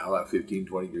ago now, about 15,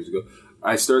 20 years ago,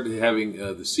 I started having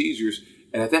the seizures,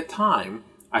 and at that time,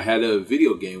 I had a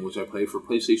video game which I played for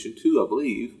PlayStation 2, I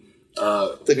believe.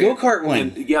 The go-kart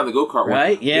one. The go-kart one.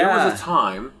 Right, yeah. There was a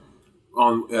time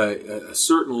on a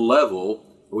certain level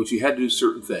in which you had to do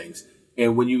certain things,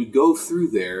 and when you would go through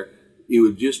there, it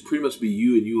would just pretty much be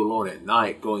you and you alone at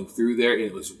night going through there, and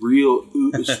it was real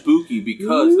spooky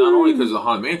because not only because of the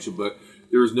Haunted Mansion, but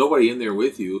there was nobody in there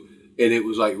with you, and it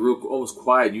was like real almost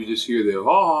quiet. And you just hear the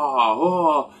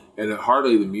and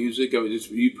hardly the music. I mean,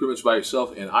 just you pretty much by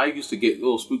yourself. And I used to get a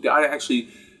little spooked. I actually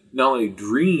not only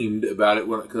dreamed about it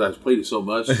because I played it so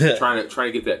much, trying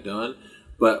to get that done,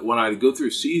 but when I'd go through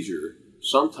a seizure,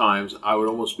 sometimes I would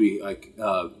almost be like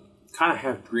kind of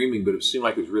half dreaming, but it seemed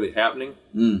like it was really happening.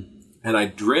 And I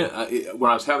dreamt when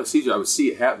I was having a seizure, I would see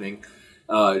it happening,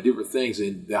 different things,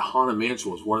 and the Haunted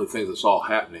Mansion was one of the things I saw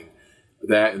happening.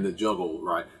 That and the jungle,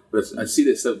 right? But I see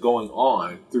that stuff going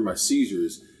on through my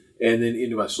seizures, and then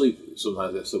into my sleep.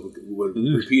 Sometimes that stuff would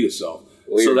repeat itself.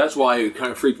 Weird. So that's why it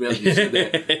kind of freaked me out when you said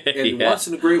that. And once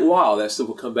in a great while, that stuff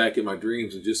will come back in my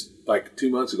dreams. And just like 2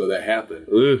 months ago, that happened.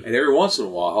 And every once in a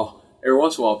while,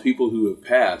 people who have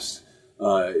passed,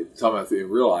 talking about in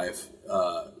real life,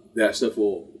 that stuff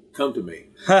will come to me.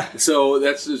 So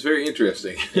it's very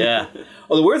interesting. Yeah.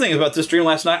 Well, the weird thing about this dream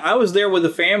last night, I was there with a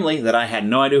family that I had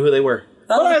no idea who they were.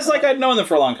 Well, I was like, I'd known them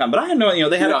for a long time, but I had no,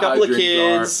 they had a couple of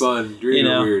kids. Fun. Dreams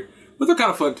are weird. But they're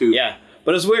kind of fun, too. Yeah.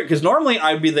 But it's weird, because normally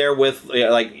I'd be there with,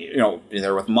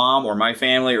 either with mom or my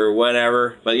family or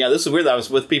whatever. But yeah, this is weird. I was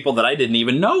with people that I didn't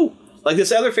even know. Like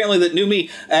this other family that knew me.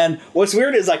 And what's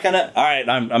weird is I kind of, all right,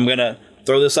 I'm going to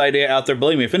throw this idea out there.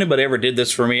 Believe me, if anybody ever did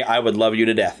this for me, I would love you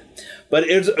to death. But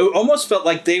it almost felt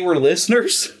like they were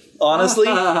listeners, honestly.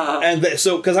 And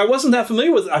so, because I wasn't that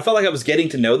familiar with it, I felt like I was getting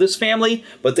to know this family,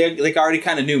 but they already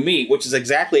kind of knew me, which is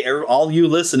exactly all you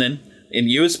listening. And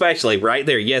you especially, right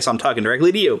there. Yes, I'm talking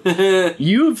directly to you.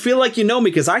 You feel like you know me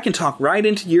because I can talk right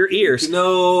into your ears.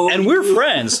 No. And we're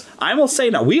friends. I will say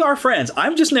now, we are friends.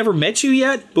 I've just never met you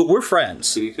yet, but we're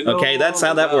friends. Okay, that's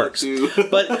how that works. And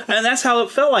that's how it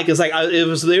felt like. It's like, it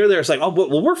was there. It's like, oh,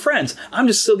 well, we're friends. I'm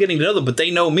just still getting to know them, but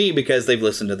they know me because they've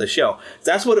listened to the show.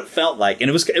 That's what it felt like. And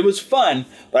it was fun,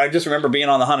 but I just remember being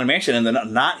on the Haunted Mansion and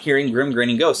then not hearing grim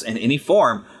grinning ghosts in any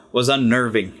form was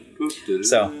unnerving.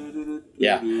 So...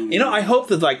 yeah, I hope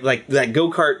that like that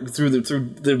go-kart through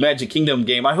the Magic Kingdom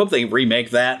game. I hope they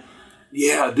remake that.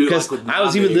 Yeah, dude. Because I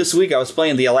was even this week. I was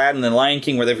playing the Aladdin and Lion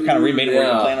King, where they've kind of remade it. Where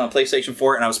you're playing on PlayStation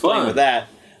 4, and I was playing with that.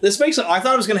 This makes it. I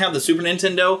thought I was going to have the Super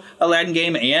Nintendo Aladdin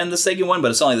game and the Sega one, but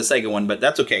it's only the Sega one. But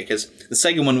that's okay because the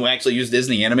Sega one will actually use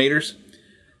Disney animators.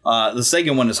 The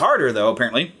Sega one is harder though.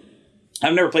 Apparently,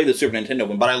 I've never played the Super Nintendo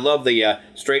one, but I love the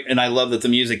and I love that the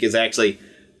music is actually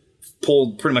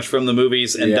pulled pretty much from the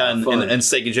movies and done in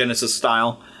Sega Genesis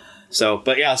style. So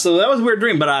that was a weird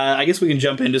dream, but I guess we can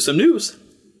jump into some news.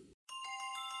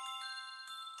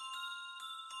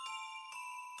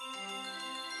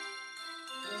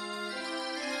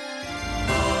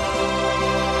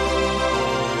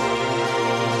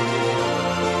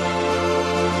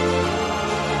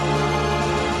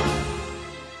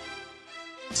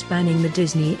 Spanning the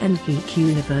Disney and geek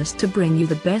universe to bring you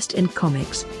the best in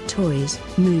comics, toys,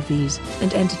 movies,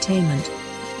 and entertainment.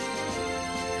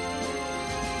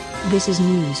 This is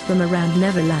news from around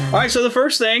Neverland. All right, so the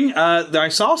first thing, I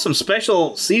saw some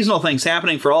special seasonal things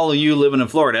happening for all of you living in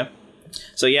Florida.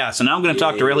 So now I'm going to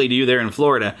talk directly to you there in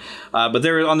Florida. But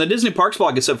there on the Disney Parks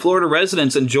blog, it said Florida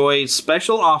residents enjoy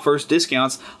special offers,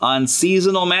 discounts on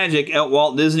seasonal magic at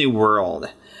Walt Disney World.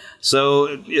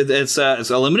 So it's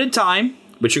a limited time,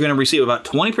 but you're going to receive about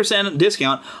 20%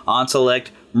 discount on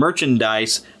select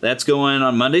merchandise. That's going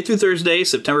on Monday through Thursday,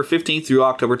 September 15th through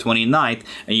October 29th,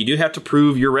 and you do have to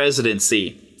prove your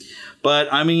residency.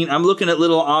 But, I mean, I'm looking at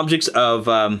little objects of,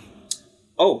 the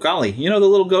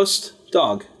little ghost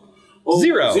dog. Oh,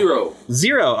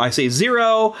 Zero. I see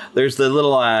Zero. There's the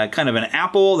little kind of an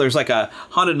apple. There's like a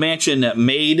Haunted Mansion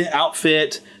maid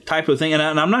outfit type of thing. And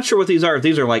I'm not sure what these are. If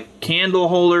these are like candle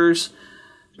holders.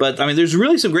 But, I mean, there's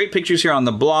really some great pictures here on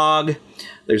the blog.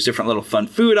 There's different little fun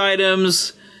food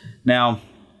items. Now,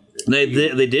 they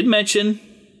did mention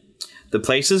the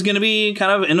place is going to be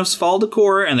kind of in a fall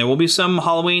decor, and there will be some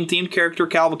Halloween-themed character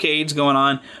cavalcades going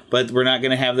on, but we're not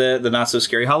going to have the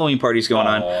not-so-scary Halloween parties going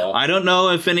on. I don't know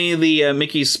if any of the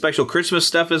Mickey's special Christmas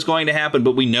stuff is going to happen,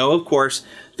 but we know, of course,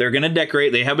 they're going to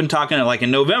decorate. They have been talking, like in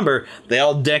November,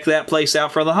 they'll deck that place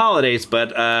out for the holidays,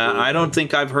 but I don't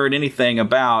think I've heard anything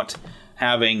about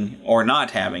having or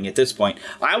not having at this point.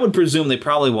 I would presume they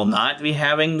probably will not be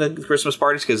having the Christmas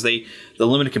parties because the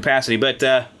limited capacity, but...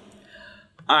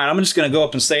 all right, I'm just going to go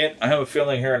up and say it. I have a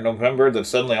feeling here in November that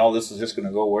suddenly all this is just going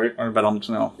to go away. But I'm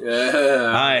just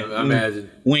I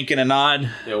imagine. Wink and a nod.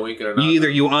 Yeah, wink and a nod. Either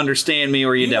you understand me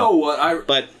or you don't. You know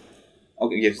what?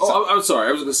 Okay, yes. I'm sorry.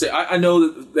 I was going to say, I know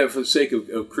that for the sake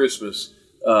of Christmas,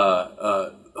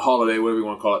 holiday, whatever you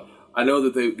want to call it, I know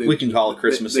that they we can call it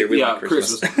Christmas here. We like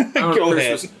Christmas. Go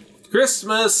ahead.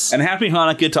 Christmas. And happy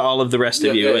Hanukkah to all of the rest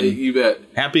of you. And you bet.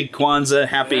 Happy Kwanzaa,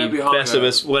 happy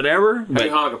Festivus, whatever. Happy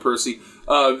Hanukkah, Percy.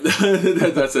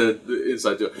 That's an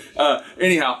inside joke.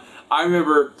 Anyhow, I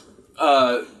remember...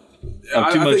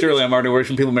 I'm too much early. I'm already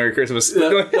wishing people Merry Christmas.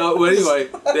 Well, anyway,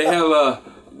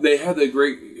 they have the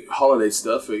great holiday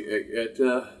stuff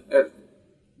at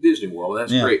Disney World.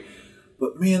 That's great.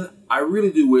 But, man, I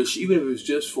really do wish, even if it was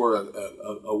just for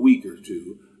a week or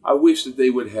two, I wish that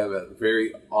they would have a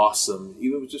very awesome,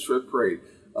 even if it was just for a parade,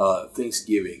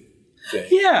 Thanksgiving thing.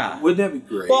 Yeah. Wouldn't that be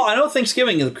great? Well, I know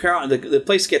Thanksgiving, the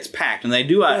place gets packed, and they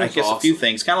do, I guess, awesome. A few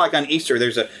things. Kind of like on Easter,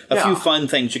 there's a few fun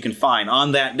things you can find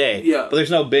on that day. Yeah. But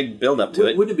there's no big build-up to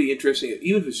it. Wouldn't it be interesting,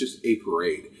 even if it's just a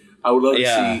parade? I would love to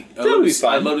see.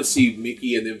 I'd love to see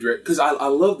Mickey and them direct, because I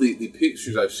love the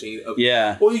pictures I've seen of.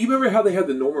 Yeah. Well, you remember how they had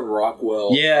the Norman Rockwell?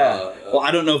 Yeah. Well, I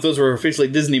don't know if those were officially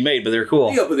Disney made, but they're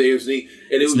cool. Yeah, but they was neat,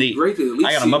 and it would be great to at least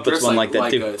I got a Muppets one like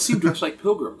that too. See them dressed like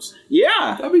pilgrims.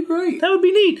 Yeah, that'd be great. That would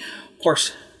be neat. Of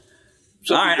course.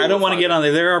 All right, I don't want to get on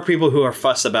there. There are people who are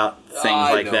fussed about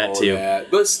things like that too.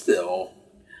 But still.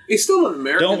 It's still an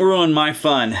American. Don't ruin my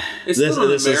fun. This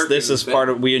is part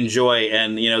of we enjoy,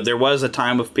 and there was a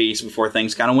time of peace before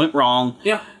things kind of went wrong.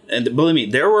 Yeah, and believe me,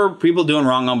 there were people doing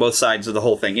wrong on both sides of the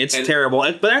whole thing. It's terrible,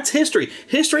 but that's history.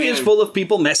 History is full of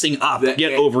people messing up.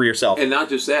 Get over yourself. And not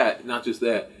just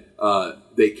that.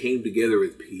 They came together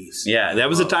with peace. Yeah, that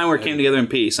was a time where it came together in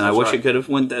peace, and I wish it could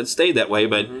have stayed that way.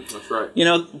 But that's right.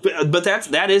 But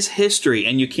that is history,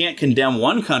 and you can't condemn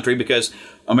one country because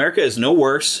America is no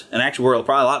worse, and actually we're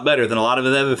probably a lot better than a lot of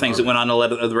the other things that went on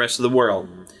to the rest of the world.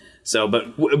 So,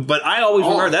 but I always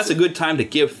remember that's a good time to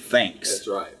give thanks. That's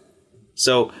right.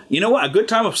 So, you know what? A good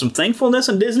time of some thankfulness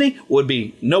in Disney would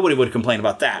be, nobody would complain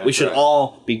about that. That's we should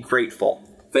all be grateful.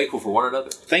 Thankful for one another.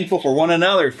 Thankful for one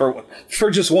another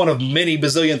for just one of many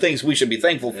bazillion things we should be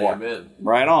thankful for. Amen.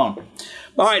 Right on.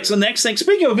 All right, so next thing,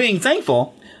 speaking of being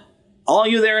thankful, all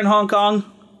you there in Hong Kong,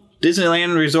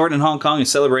 Disneyland Resort in Hong Kong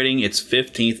is celebrating its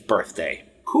 15th birthday.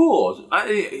 Cool.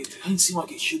 It doesn't seem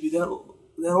like it should be that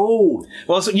old.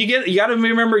 Well, so you got to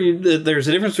remember there's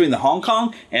a difference between the Hong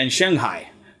Kong and Shanghai.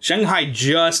 Shanghai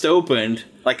just opened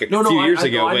like a few years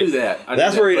ago. I knew that.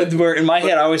 That's where in my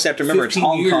head I always have to remember it's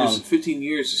Hong Kong. 15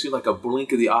 years seems like a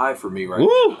blink of the eye for me right Woo!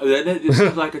 now. It just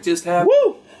seems like it just happened.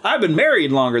 Woo! I've been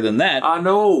married longer than that. I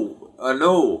know.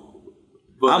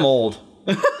 But I'm old.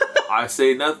 I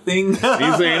say nothing. You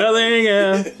say nothing.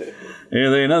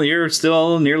 You're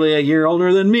still nearly a year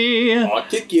older than me. I'll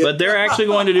kick you. But they're actually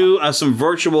going to do some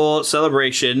virtual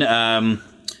celebration.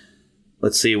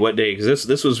 Let's see what day, because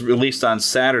this was released on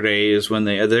Saturday, is when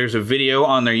there's a video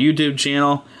on their YouTube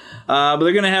channel. But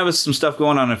they're going to have some stuff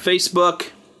going on Facebook.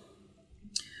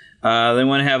 They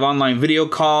want to have online video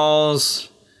calls.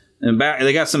 And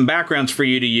they got some backgrounds for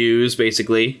you to use,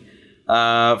 basically,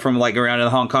 from like around in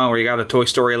Hong Kong, where you got a Toy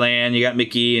Story Land, you got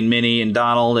Mickey and Minnie and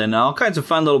Donald, and all kinds of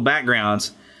fun little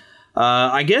backgrounds.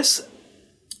 I guess...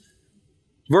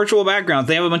 virtual backgrounds.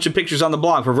 They have a bunch of pictures on the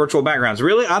blog for virtual backgrounds.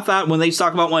 Really? I thought when they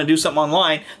talk about wanting to do something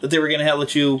online that they were going to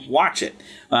let you watch it.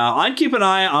 I'd keep an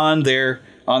eye on their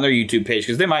YouTube page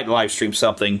because they might live stream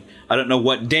something. I don't know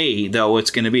what day, though,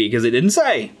 it's going to be because it didn't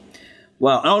say.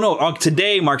 Well, no.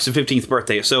 Today marks the 15th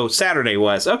birthday, so Saturday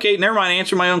was. Okay, never mind.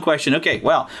 Answer my own question. Okay,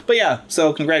 well. But yeah,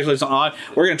 so congratulations on.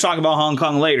 We're going to talk about Hong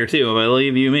Kong later, too,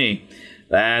 believe you me.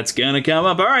 That's going to come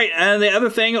up. All right, and the other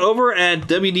thing, over at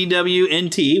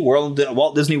WDWNT,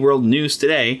 Walt Disney World News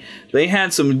Today, they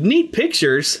had some neat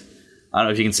pictures. I don't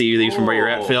know if you can see these from where you're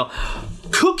at, Phil.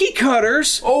 cookie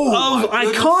cutters of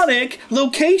iconic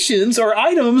locations or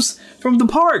items from the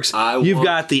parks. You've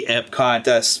got the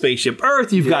Epcot Spaceship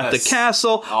Earth. You've got the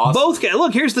castle. Awesome.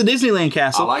 Look, here's the Disneyland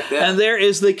castle. I like that. And there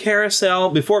is the carousel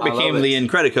before it became the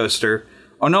Incredicoaster.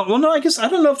 Oh, no. Well, no, I guess I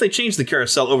don't know if they changed the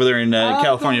carousel over there in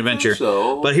California Adventure.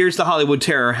 So. But here's the Hollywood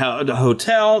Tower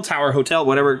Hotel,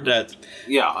 whatever.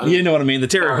 Yeah. You know what I mean, the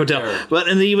Terror Hotel. But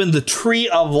and even the Tree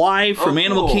of Life from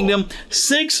Animal Kingdom.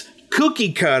 6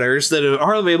 cookie cutters that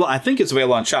are available. I think it's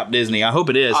available on Shop Disney. I hope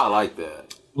it is. I like that.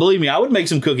 Believe me, I would make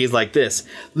some cookies like this.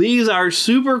 These are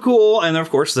super cool, and of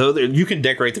course, though, you can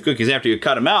decorate the cookies after you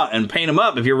cut them out and paint them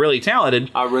up if you're really talented.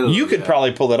 You could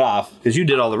probably pull it off because you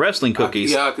did all the wrestling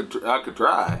cookies. I could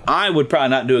try. I would probably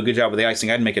not do a good job with the icing.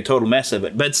 I'd make a total mess of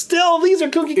it. But still, these are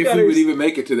cookie cutters. If we would even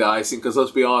make it to the icing, because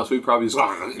let's be honest, we'd probably just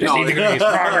eat the cookies.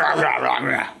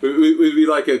 We'd be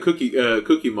like a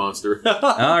cookie monster.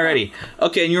 Alrighty.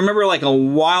 Okay, and you remember like a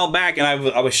while back, and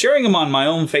I was sharing them on my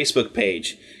own Facebook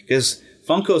page because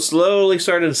Funko slowly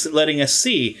started letting us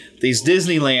see these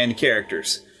Disneyland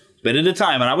characters, bit at a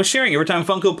time. And I was sharing every time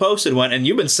Funko posted one, and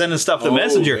you've been sending stuff to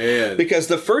Messenger. Man. Because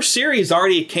the first series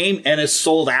already came and is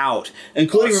sold out.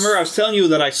 Including, remember I was telling you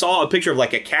that I saw a picture of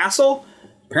like a castle?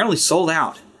 Apparently sold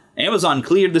out. Amazon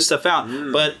cleared this stuff out,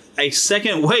 but a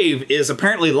second wave is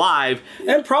apparently live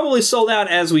and probably sold out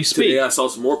as we speak. Today I saw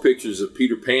some more pictures of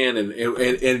Peter Pan,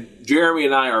 and Jeremy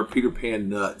and I are Peter Pan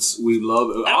nuts. We love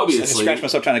it. Obviously. I scratched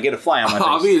myself trying to get a fly on my face.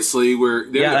 Obviously, we're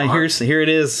there. Yeah, here it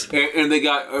is. And they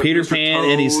got Peter Mr. Pan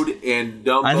Toad and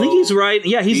Dumbo. I think he's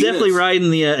riding. Yeah, he's definitely riding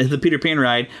the Peter Pan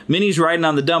ride. Minnie's riding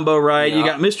on the Dumbo ride. Yeah. You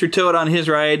got Mr. Toad on his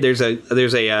ride. There's a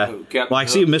I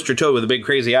see Mr. Toad with the big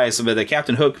crazy eyes, but the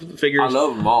Captain Hook figures. I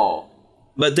love them all.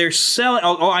 But they're selling.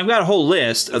 I've got a whole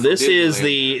list. This is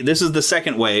the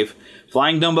second wave.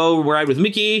 Flying Dumbo ride with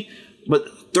Mickey, but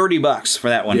 $30 for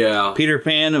that one. Yeah. Peter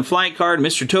Pan and flight card.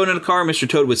 Mr. Toad in a car. Mr.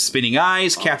 Toad with spinning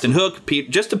eyes. Awesome. Captain Hook.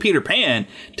 Just a Peter Pan.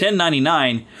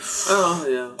 $10.99. Oh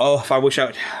yeah. Oh, if I wish I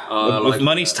would.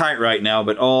 Money's tight right now,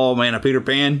 but oh man, a Peter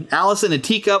Pan. Alice in a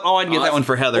Teacup. Oh, I'd get that one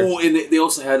for Heather. Oh, and they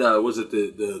also had was it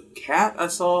the cat I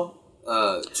saw?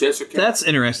 Cheshire Cat. That's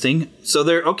interesting. So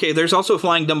there's also a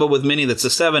Flying Dumbo with Minnie that's a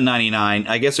 $7.99.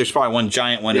 I guess there's probably one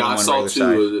giant one. Yeah, I saw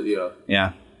two.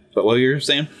 Yeah. But what were you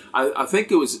saying? I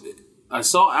think it was. I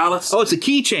saw Alice. Oh, it's a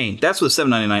keychain. That's what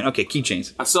 $7.99. Okay,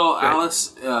 keychains. I saw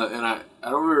Alice, and I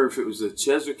don't remember if it was a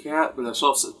Cheshire Cat, but I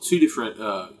saw 2 different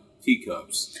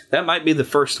teacups. That might be the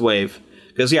first wave.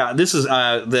 Because, this is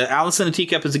the Alice in a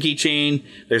Teacup is a keychain.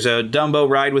 There's a Dumbo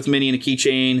ride with Minnie and a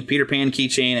keychain, Peter Pan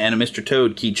keychain, and a Mr.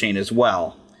 Toad keychain as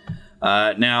well.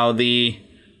 Now, the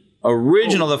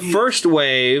original, the first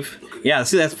wave,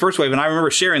 that's the first wave. And I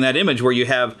remember sharing that image where you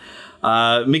have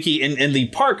Mickey in the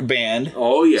park band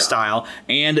style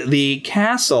and the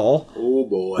castle. Oh,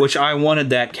 boy. Which I wanted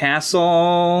that castle.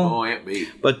 Oh, Aunt B.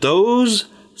 But those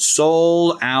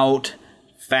sold out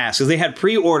fast because they had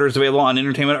pre-orders available on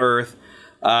Entertainment Earth.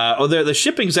 The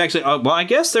shipping's actually. Well, I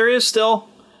guess there is still.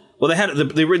 Well, they had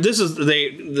this is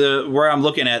where I'm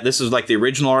looking at. This is like the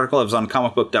original article. It was on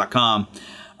comicbook.com.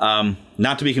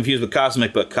 Not to be confused with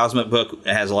Cosmic Book. Cosmic Book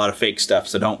has a lot of fake stuff,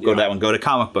 so don't go to that one. Go to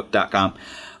comicbook.com.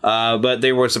 But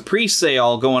there was a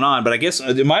pre-sale going on, but I guess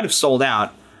it might have sold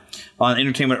out on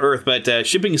Entertainment Earth. But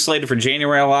shipping is slated for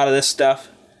January. A lot of this stuff,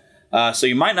 so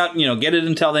you might not get it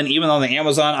until then. Even on the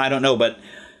Amazon, I don't know, but.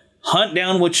 Hunt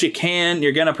down what you can.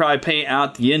 You're going to probably pay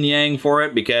out the yin-yang for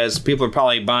it because people are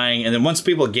probably buying. And then once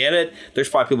people get it, there's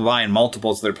probably people buying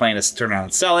multiples. They're planning to turn around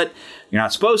and sell it. You're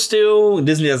not supposed to.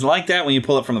 Disney doesn't like that when you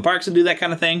pull it from the parks and do that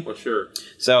kind of thing. Well, sure.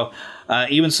 So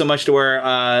even so much to where,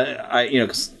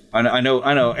 cause I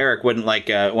know Eric wouldn't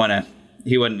want to.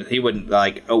 He wouldn't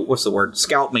like, what's the word?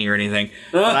 Scalp me or anything.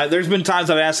 There's been times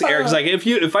I've asked Eric, like,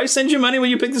 if I send you money, will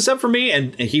you pick this up for me?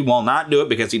 And he will not do it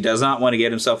because he does not want to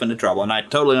get himself into trouble. And I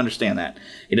totally understand that.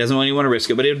 He doesn't want to risk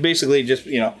it. But it would basically just,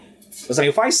 it's like,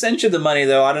 if I sent you the money,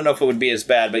 though, I don't know if it would be as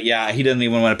bad. But yeah, he doesn't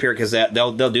even want to appear because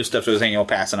they'll do stuff to his annual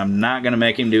pass. And I'm not going to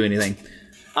make him do anything.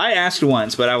 I asked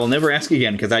once, but I will never ask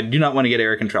again because I do not want to get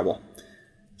Eric in trouble.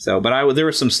 So, but there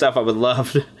was some stuff I would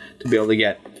love to be able to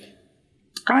get.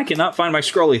 I cannot find my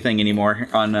scrolly thing anymore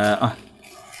on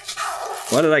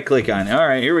what did I click on? All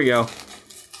right, here we go.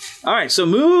 All right, so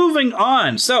moving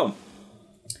on. So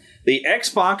the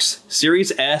Xbox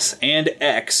Series S and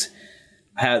X,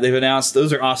 they've announced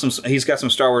those are awesome. He's got some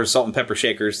Star Wars salt and pepper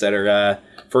shakers that are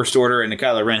first order, and the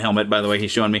Kylo Ren helmet, by the way,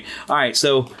 he's showing me. All right,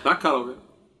 so not Kylo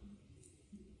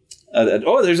Ren.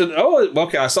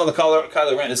 Okay, I saw the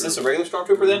Kylo Ren. Is this a regular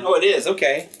Stormtrooper then? Oh, it is.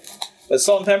 Okay. But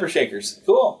salt and pepper shakers.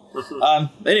 Cool.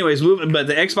 Anyways, but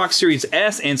the Xbox Series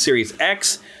S and Series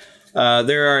X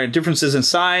There are differences in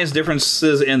size,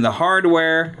 differences in the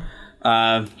hardware,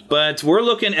 but we're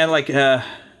looking at like, let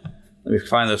me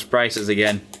find those prices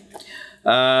again.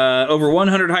 Over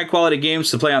 100 high-quality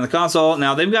games to play on the console.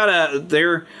 Now, they've got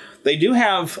they do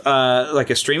have like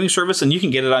a streaming service, and you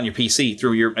can get it on your PC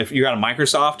through if you're on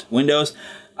Microsoft Windows.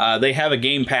 They have a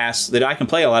Game Pass that I can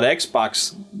play a lot of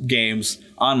Xbox games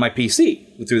on my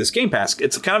PC through this Game Pass.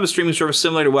 It's kind of a streaming service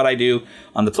similar to what I do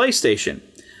on the PlayStation.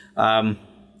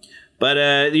 But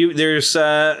they're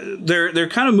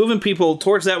kind of moving people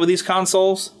towards that with these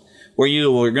consoles, where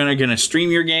you are going to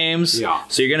stream your games. Yeah.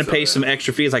 So you're going to pay some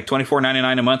extra fees, like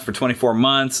 $24.99 a month for 24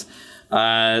 months.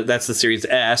 That's the Series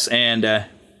S, and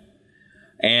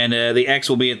the X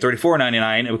will be at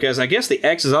 $34.99, because I guess the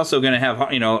X is also going to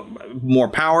have more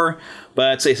power.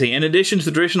 But say in addition to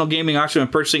the traditional gaming option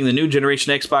of purchasing the new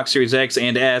generation Xbox Series X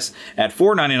and S at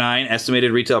 $4.99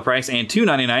 estimated retail price and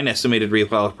 $2.99 estimated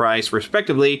retail price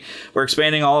respectively, we're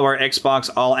expanding all of our Xbox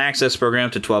All Access program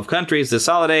to 12 countries this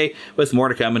holiday, with more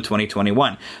to come in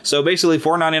 2021. So basically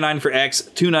 $4.99 for X,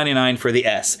 $2.99 for the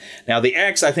S. Now the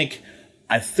X, I think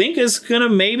is going to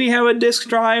maybe have a disk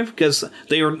drive, because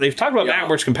they've talked about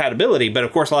backwards compatibility, but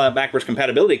of course a lot of backwards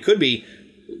compatibility could be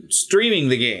streaming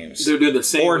the games. They're doing the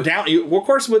same. Or of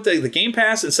course, with the Game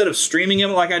Pass, instead of streaming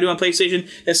them like I do on PlayStation,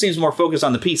 it seems more focused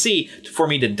on the PC for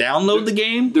me to download the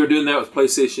game. They're doing that with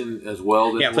PlayStation as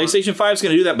well. Yeah, PlayStation 5 is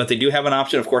going to do that, but they do have an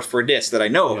option, of course, for a disc that I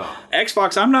know. Yeah.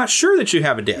 Xbox, I'm not sure that you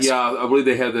have a disc. Yeah, I believe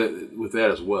they have that with that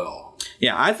as well.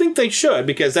 Yeah, I think they should,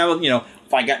 because that would,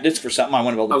 if I got disc for something, I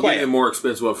want to be able to play it. I'm getting a more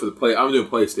expensive one for the Play. I'm doing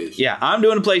PlayStation. Yeah, I'm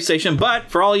doing a PlayStation, but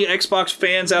for all you Xbox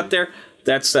fans out there,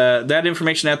 that's that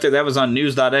information out there. That was on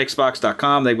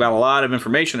news.xbox.com. They've got a lot of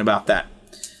information about that.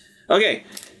 Okay,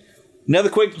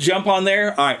 another quick jump on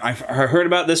there. All right, I heard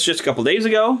about this just a couple days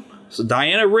ago. So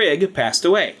Diana Rigg passed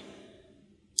away.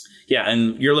 Yeah,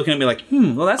 and you're looking at me like,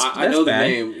 well, that's I know bad. The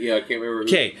name. Yeah, I can't remember.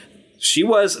 Okay. She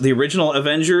was the original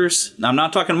Avengers. Now, I'm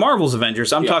not talking Marvel's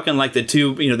Avengers. I'm talking like the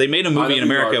two, they made a movie in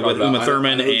America with Uma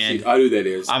Thurman. And I know who that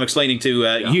is. I'm explaining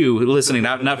to you listening,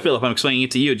 not Philip. I'm explaining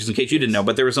it to you just in case you didn't know.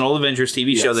 But there was an old Avengers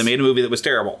TV show. They made a movie that was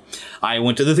terrible. I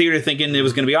went to the theater thinking it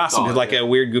was going to be awesome, like a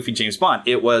weird, goofy James Bond.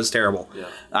 It was terrible. Yeah.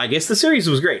 I guess the series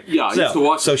was great. Yeah, I used to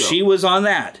watch the show. She was on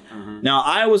that. Mm-hmm. Now,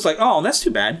 I was like, oh, that's too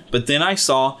bad. But then I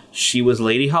saw she was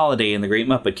Lady Holiday in The Great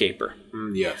Muppet Caper.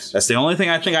 Yes. That's the only thing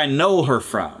I think I know her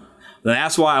from.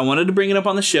 That's why I wanted to bring it up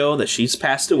on the show, that she's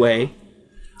passed away.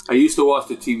 I used to watch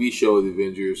the TV show The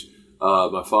Avengers.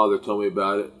 My father told me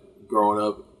about it growing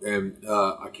up. And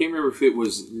I can't remember if it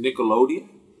was Nickelodeon.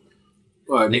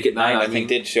 Nick at Night, I think,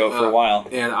 did show it for a while.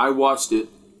 And I watched it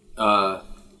on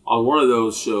one of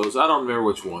those shows. I don't remember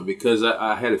which one, because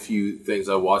I had a few things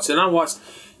I watched. And I watched...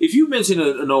 If you mention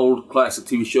an old classic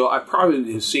TV show, I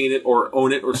probably have seen it or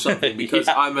own it or something, because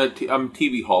I'm a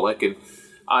TV holic, and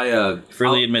I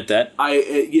freely admit that.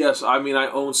 Yes, I mean, I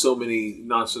own so many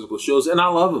nonsensical shows, and I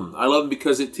love them. I love them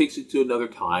because it takes you to another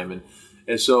time,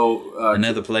 and so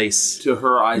another place. To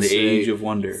her, I say, the age of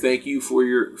wonder. Thank you for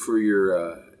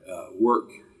your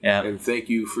work, and thank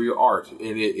you for your art, and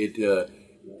it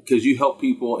because you help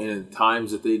people in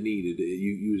times that they needed.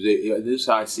 This is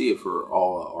how I see it for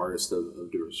all artists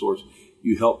of different sorts.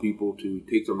 You help people to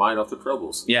take their mind off the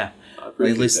troubles. Yeah, at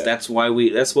least that's what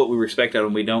we respect out,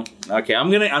 and we don't. Okay, I'm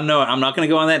not gonna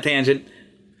go on that tangent,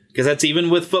 because that's even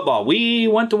with football. We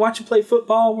want to watch you play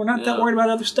football. We're not that worried about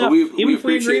other stuff. Even if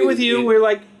we agree with you, we're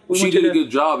like, she did a good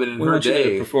job, and in her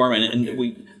day, you to perform,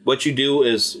 and what you do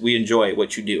is we enjoy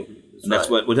what you do, and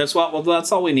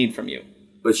that's all we need from you.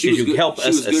 But she was good. Help she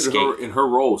us was escape. good in her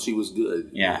role. She was good.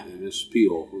 Yeah. Miss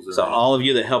Peel was so all of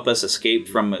you that help us escape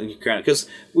from, because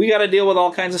we got to deal with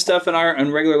all kinds of stuff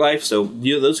in regular life. So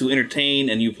those who entertain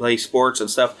and you play sports and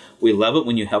stuff, we love it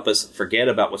when you help us forget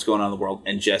about what's going on in the world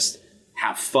and just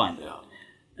have fun. Yeah.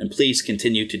 And please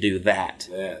continue to do that.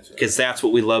 Because that's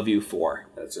what we love you for.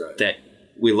 That's right. That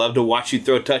we love to watch you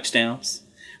throw touchdowns.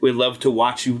 We love to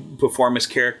watch you perform as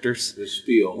characters. The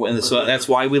spiel. And so that's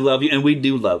why we love you, and we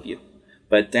do love you.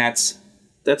 But that's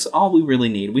all we really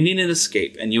need. We need an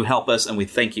escape, and you help us, and we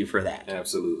thank you for that.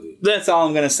 Absolutely. That's all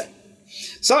I'm going to say.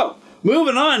 So,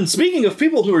 moving on. Speaking of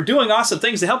people who are doing awesome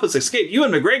things to help us escape,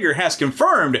 Ewan McGregor has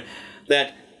confirmed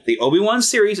that the Obi-Wan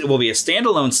series, it will be a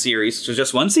standalone series, so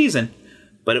just one season,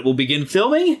 but it will begin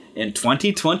filming in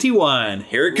 2021.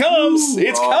 Here it comes.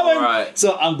 It's coming. Right.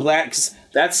 So I'm glad, because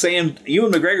that's saying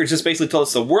Ewan McGregor just basically told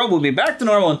us the world will be back to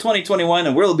normal in 2021,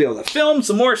 and we'll be able to film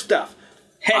some more stuff.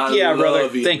 Heck yeah, brother.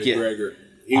 Thank you. McGregor.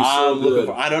 He's so good.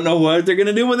 I don't know what they're going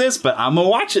to do with this, but I'm going to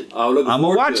watch it. I'm going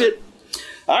to watch it.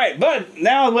 All right, but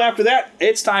now after that,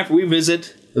 it's time for we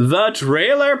visit the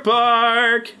trailer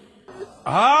park.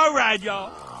 All right,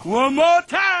 y'all. One more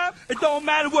time. It don't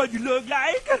matter what you look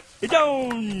like. It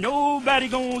don't nobody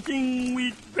gonna sing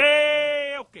with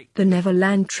me. Okay. The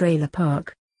Neverland Trailer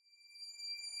Park.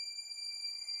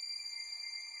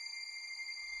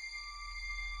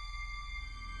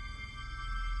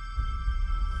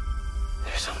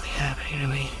 There's something happening to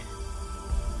me.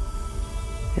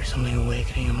 There's something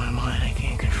awakening in my mind. I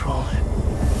can't control it.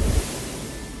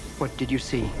 What did you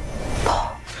see?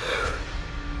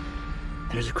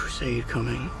 There's a crusade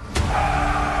coming.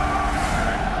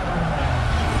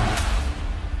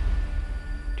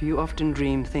 Do you often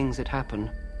dream things that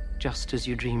happen just as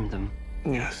you dreamed them?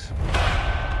 Yes.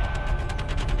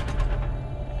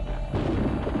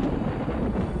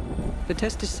 The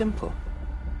test is simple.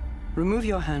 Remove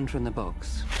your hand from the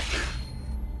box,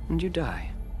 and you die.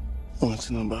 What's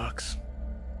in the box?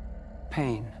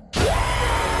 Pain.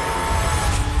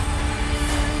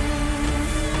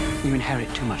 You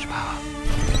inherit too much power.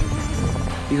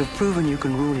 You have proven you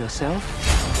can rule yourself.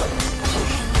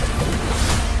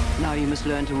 Now you must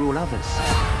learn to rule others.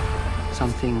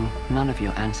 Something none of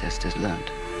your ancestors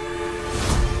learned.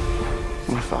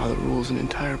 My father rules an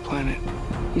entire planet.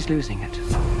 He's losing it.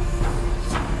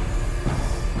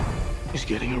 He's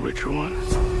getting a richer one.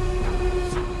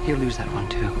 He'll lose that one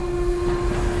too.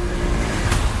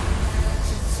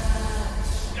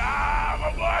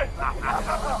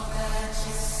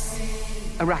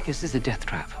 Arrakis is a death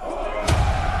trap.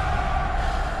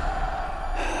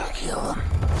 Kill them.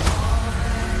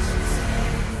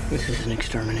 This is an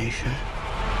extermination.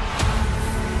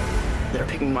 They're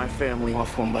picking my family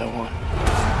off one by one.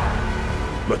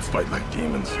 Let's fight like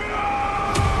demons.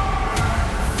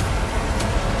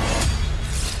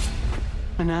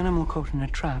 An animal caught in a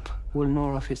trap will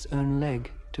gnaw off its own leg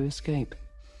to escape.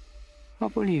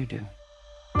 What will you do?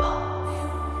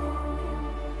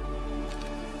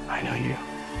 I know you.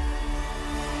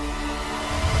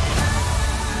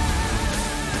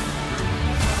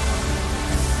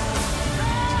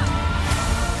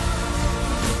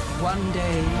 One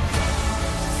day,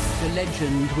 the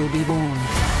legend will be born.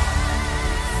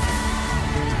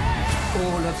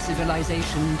 All of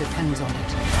civilization depends on it.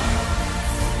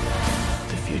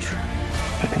 The future.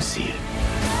 I can see it.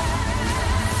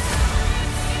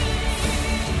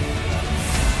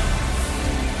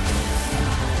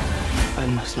 I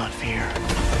must not fear.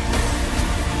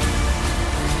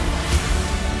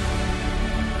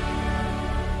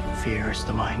 Fear is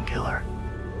the mind killer.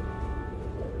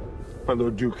 My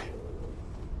Lord Duke.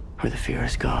 Where the fear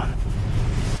is gone,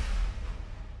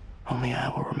 only I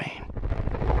will remain.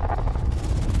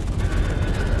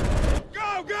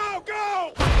 Go, go,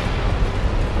 go!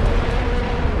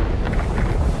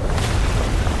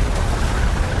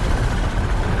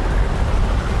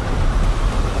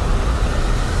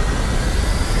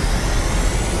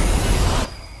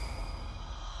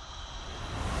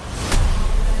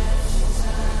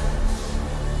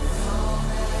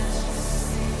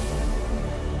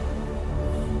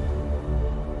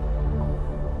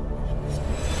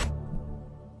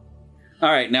 All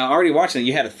right, now already watching it,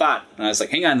 you had a thought. And I was like,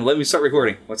 hang on, let me start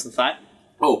recording. What's the thought?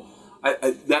 Oh,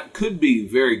 that could be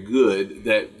very good,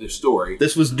 that the story.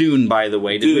 This was Dune, by the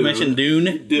way. Did we mention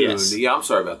Dune? Dune. Yes. Yeah, I'm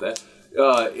sorry about that.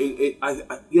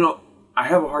 I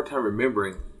have a hard time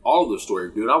remembering all of the story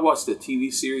of Dune. I watched the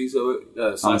TV series of it.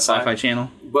 On the Sci-Fi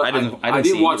Channel? But I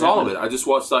didn't watch all of it. I just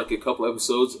watched like a couple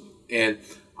episodes, and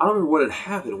I don't remember what had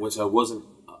happened, which I wasn't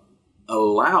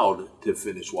allowed to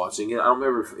finish watching it. I don't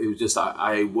remember if it was just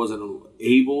I wasn't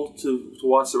able to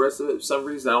watch the rest of it for some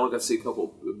reason. I only got to see a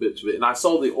couple bits of it, and I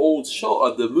saw the old show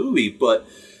of the movie, but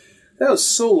that was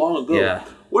so long ago. Yeah.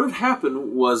 What had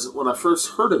happened was when I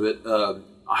first heard of it, I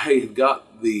had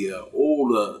got the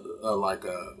old what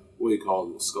do you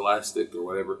call it, Scholastic or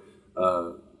whatever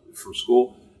from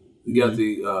school. We got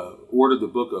ordered the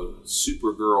book of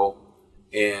Supergirl.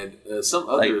 And some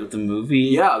other... Like the movie?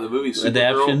 Yeah, the movie Supergirl.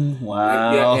 Adaptation?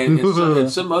 Wow. And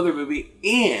some other movie.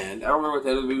 And I don't remember what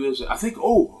the other movie was. I think, it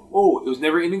was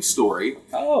Never Ending Story.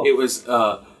 Oh. It was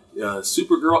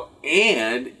Supergirl,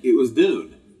 and it was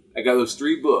Dune. I got those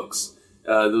 3 books.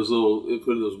 Those little...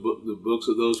 Put in the books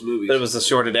of those movies. But it was a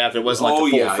short adaptation. It wasn't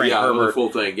like the full Frank Herbert. The full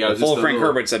thing. Yeah, the full Frank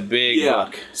Herbert's a big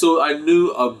book. So I knew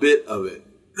a bit of it,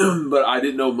 but I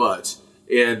didn't know much.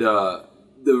 And the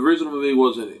original movie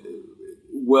wasn't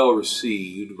well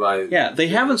received by... Yeah, they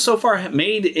haven't so far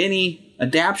made any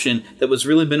adaptation that was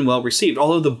really been well received.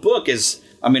 Although the book is,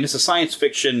 it's a science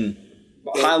fiction,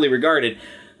 highly regarded.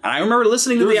 And I remember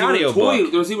listening to the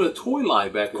audiobook. There was even a toy line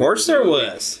back then. Of course there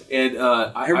was. And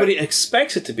everybody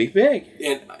expects it to be big.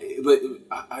 But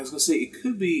I was going to say,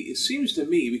 it seems to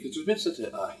me, because there's been such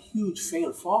a huge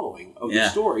fan following of the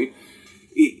story,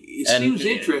 It seems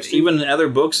interesting. Even in other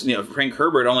books, Frank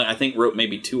Herbert only, I think, wrote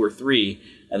maybe 2 or 3.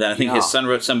 And then I think his son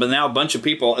wrote some. But now a bunch of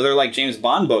people, they're like James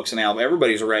Bond books now.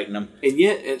 Everybody's writing them. And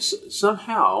yet, it's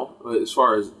somehow, as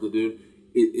far as the Dune,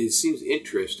 it seems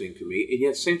interesting to me. And yet,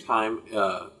 at the same time,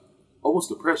 almost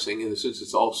depressing in the sense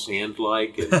it's all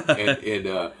sand-like.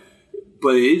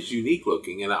 But it is unique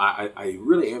looking. And I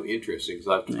really am interested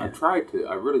because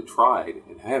I really tried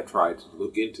and have tried to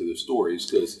look into the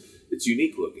stories because it's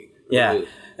unique looking. Yeah.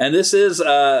 And this is...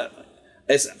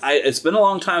 It's been a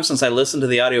long time since I listened to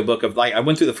the audiobook of, I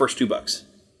went through the first 2 books.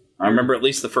 I remember at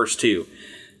least the first 2.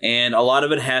 And a lot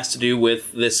of it has to do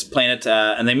with this planet,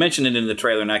 and they mentioned it in the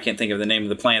trailer, and I can't think of the name of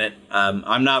the planet.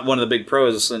 I'm not one of the big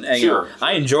pros. And, sure.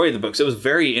 I enjoyed the books. It was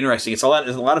very interesting. There's a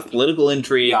lot of political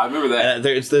intrigue. Yeah, I remember that.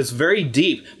 It's very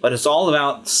deep, but it's all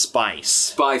about spice.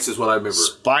 Spice is what I remember.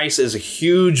 Spice is a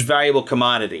huge, valuable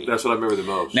commodity. That's what I remember the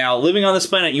most. Now, living on this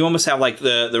planet, you almost have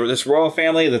this royal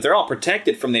family that they're all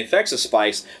protected from the effects of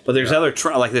spice, but there's other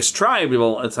this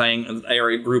tribal thing,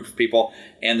 area group of people.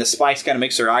 And the spice kind of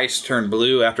makes their eyes turn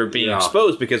blue after being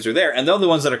exposed because they're there. And they're the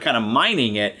ones that are kind of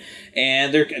mining it.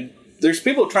 And there's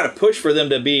people trying to push for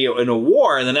them to be in a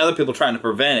war, and then other people trying to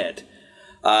prevent it.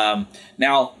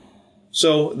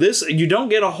 So this, you don't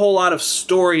get a whole lot of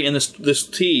story in this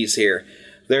tease here.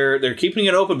 They're keeping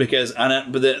it open because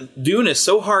but the Dune is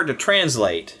so hard to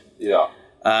translate. Yeah.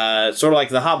 Sort of like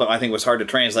The Hobbit, I think, was hard to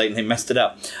translate, and they messed it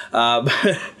up.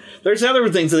 But there's other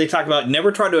things that they talk about.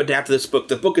 Never try to adapt this book.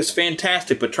 The book is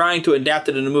fantastic, but trying to adapt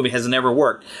it in a movie has never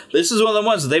worked. This is one of the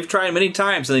ones that they've tried many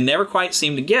times, and they never quite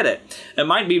seem to get it. It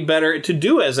might be better to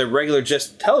do as a regular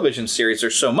just television series.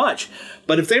 There's so much.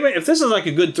 But if this is like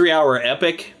a good 3-hour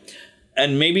epic,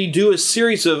 and maybe do a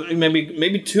series of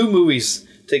maybe 2 movies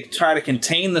to try to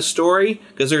contain the story,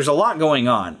 because there's a lot going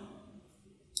on.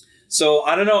 So,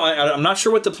 I don't know. I'm not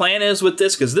sure what the plan is with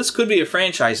this, because this could be a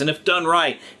franchise, and if done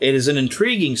right, it is an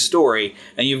intriguing story,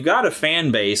 and you've got a fan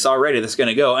base already that's going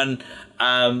to go. And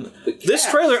this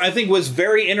trailer, I think, was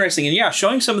very interesting. And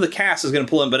showing some of the cast is going to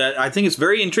pull in, but I think it's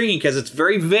very intriguing because it's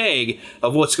very vague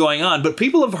of what's going on. But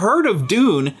people have heard of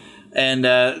Dune, and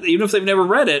even if they've never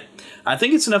read it, I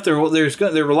think it's enough. They're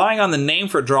relying on the name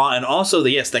for draw, and also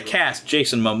the cast: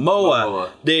 Jason Momoa,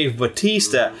 Dave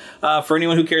Bautista. For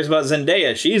anyone who cares about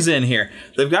Zendaya, she's in here.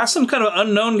 They've got some kind of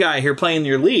unknown guy here playing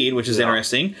your lead, which is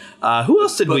interesting. Who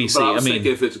else did we see? I mean,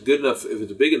 if it's good enough, if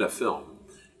it's a big enough film,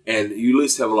 and you at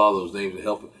least have a lot of those names to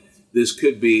help, this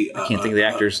could be. I can't think of the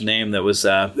actor's name that was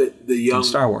the young in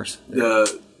Star Wars.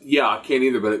 I can't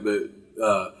either. But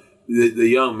the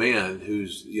young man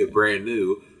who's brand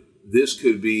new. This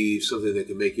could be something that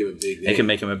can make him a big name. It can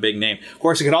make him a big name. Of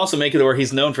course, it could also make it where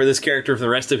he's known for this character for the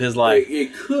rest of his life.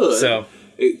 It could. So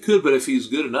it could, but if he's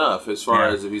good enough, as far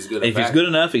as if he's good enough. If he's good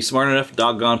enough, he's smart enough,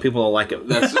 doggone, people will like him.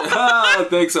 Thanks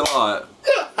a lot.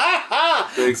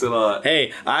 Thanks a lot.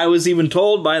 Hey, I was even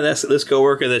told by this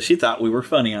coworker that she thought we were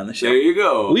funny on the show. There you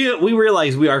go. We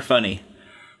realize we are funny.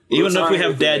 Even if we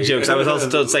have dad jokes, I was also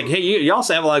told, it's like, hey, you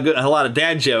also have a lot of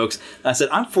dad jokes. I said,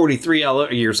 I'm 43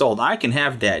 years old. I can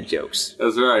have dad jokes.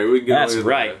 That's right. That's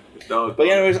right. But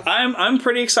anyways, I'm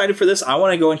pretty excited for this. I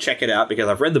want to go and check it out because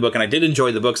I've read the book and I did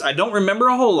enjoy the books. I don't remember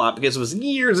a whole lot because it was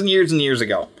years and years and years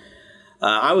ago.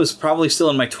 I was probably still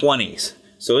in my 20s.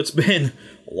 So it's been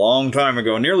a long time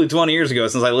ago, nearly 20 years ago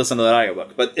since I listened to that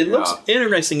audiobook. But it looks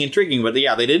interesting, intriguing. But they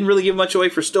didn't really give much away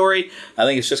for story. I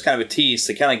think it's just kind of a tease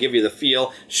to kind of give you the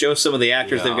feel, show some of the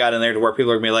actors they've got in there to where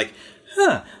people are going to be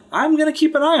like, I'm going to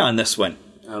keep an eye on this one.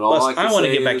 Plus, I want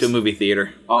to get back to a movie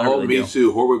theater. Me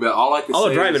too. All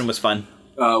the driving was fun.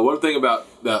 One thing about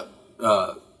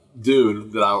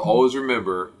Dune that I always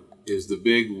remember is the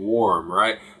big worm,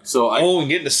 right? And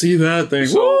getting to see that thing.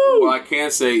 So what I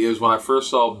can say is when I first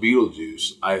saw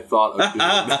Beetlejuice, I thought of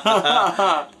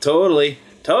Dune. Totally.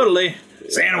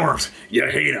 Sandworms, you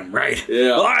hate them, right?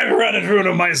 Yeah. Well, I've run through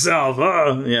them myself.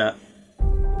 Yeah.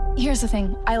 Here's the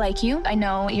thing. I like you. I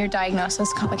know your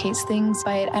diagnosis complicates things,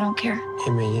 but I don't care.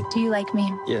 Hey, May. Do you like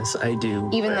me? Yes, I do.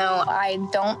 Even though I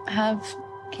don't have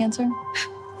cancer?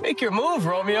 Make your move,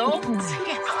 Romeo.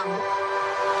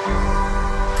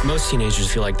 Most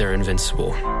teenagers feel like they're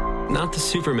invincible. Not the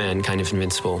Superman kind of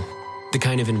invincible. The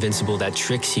kind of invincible that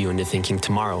tricks you into thinking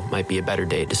tomorrow might be a better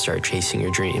day to start chasing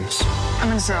your dreams. I'm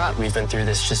gonna throw up. We've been through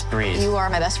this, just breathe. You are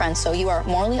my best friend, so you are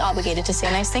morally obligated to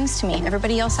say nice things to me.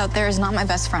 Everybody else out there is not my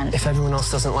best friend. If everyone else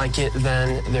doesn't like it,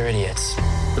 then they're idiots.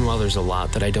 And while there's a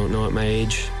lot that I don't know at my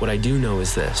age, what I do know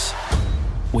is this.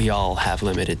 We all have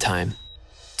limited time.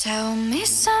 Tell me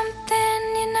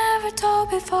something you never told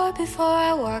before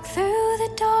I walk through the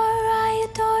door. I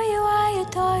adore you, I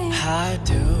adore you. I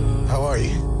do. How are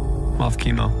you? Off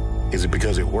chemo. Is it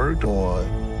because it worked or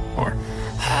more.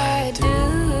 I do.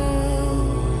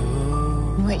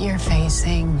 What you're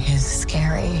facing is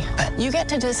scary, but you get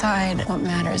to decide what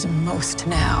matters most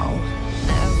now.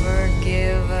 Never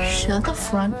give up. Shut the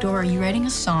front door. Are you writing a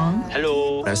song?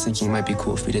 Hello. I was thinking it might be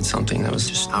cool if we did something that was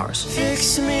just ours.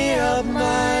 Fix me up,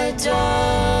 my darling.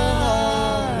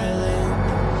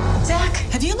 Zach,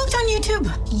 have you looked on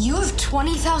YouTube? You have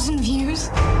 20,000 views?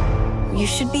 You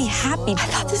should be happy. I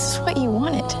thought this is what you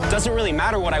wanted. It doesn't really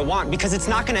matter what I want because it's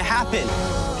not going to happen.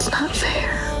 It's not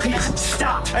fair.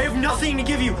 Stop! I have nothing to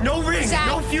give you. No ring, Zach.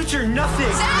 no future,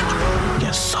 nothing. Zach!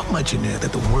 There's so much in there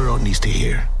that the world needs to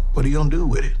hear. What are you gonna do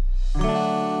with it?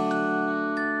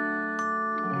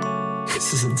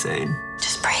 This is insane.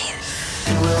 Just breathe.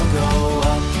 We'll go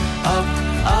up, up,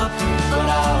 up, but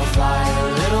I'll fly a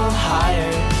little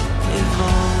higher if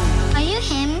only. Are you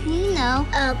him? You know,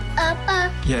 up, up,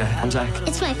 up. Yeah, I'm Zach.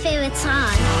 It's my favorite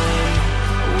song.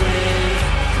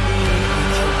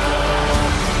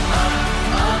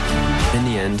 In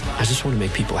the end, I just want to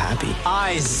make people happy.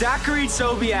 I, Zachary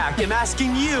Sobiak, am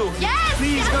asking you. Yes!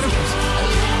 Please go to...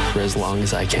 For as long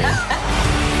as I can.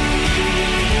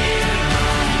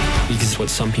 Because what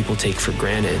some people take for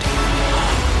granted,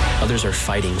 others are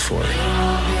fighting for.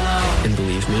 And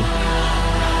believe me,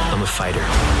 I'm a fighter.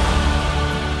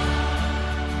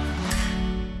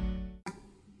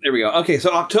 There we go. Okay,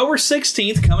 so October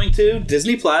 16th, coming to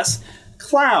Disney Plus,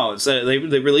 Clouds. They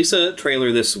released a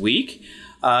trailer this week.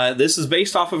 This is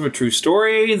based off of a true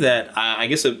story that I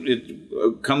guess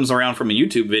it comes around from a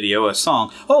YouTube video, a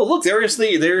song. Oh, look,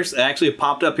 there's actually it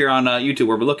popped up here on YouTube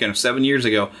where we're looking 7 years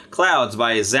ago. Clouds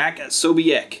by Zach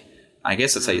Sobiek. I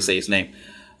guess that's how you say his name.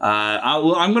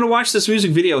 I'm going to watch this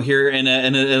music video here in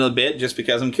a bit just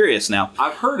because I'm curious now.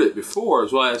 I've heard it before,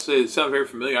 is why I say it sounds very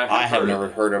familiar. I have never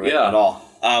heard of it at all.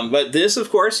 But this,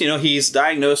 of course, he's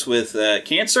diagnosed with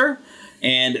cancer.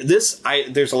 And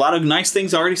there's a lot of nice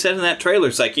things already said in that trailer.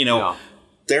 It's like,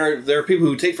 there are people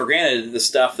who take for granted the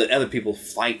stuff that other people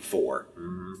fight for.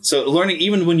 Mm-hmm. So learning,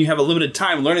 even when you have a limited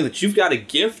time, learning that you've got a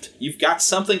gift, you've got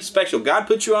something special. God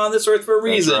put you on this earth for a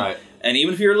reason. That's right. And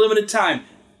even if you're a limited time,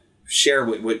 share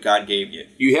what God gave you.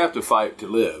 You have to fight to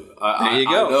live. There you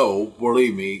go. I know,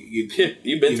 believe me.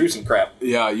 You've been through some crap.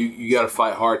 Yeah, you got to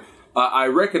fight hard. I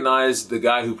recognize the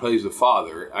guy who plays the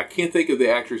father. I can't think of the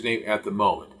actor's name at the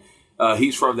moment.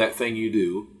 He's from That Thing You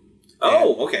Do.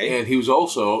 Okay. And he was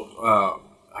also,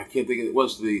 I can't think of it,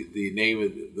 what's the name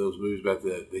of those movies about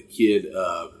the kid?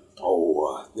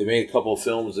 They made a couple of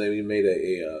films. They even made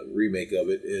a remake of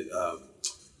it.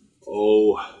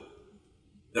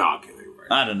 No, I can't think of it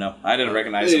right. I don't know. I didn't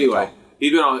recognize him. Anyway,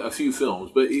 he's been on a few films,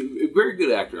 but a very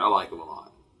good actor. I like him a lot.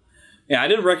 Yeah, I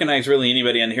didn't recognize really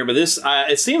anybody in here, but this,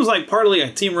 it seems like partly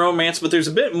a team romance, but there's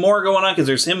a bit more going on because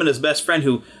there's him and his best friend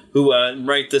who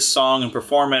write this song and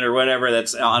perform it or whatever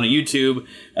that's on a YouTube,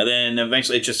 and then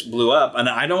eventually it just blew up, and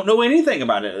I don't know anything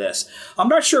about this. I'm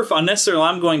not sure if necessarily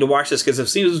I'm going to watch this because it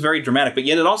seems very dramatic, but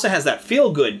yet it also has that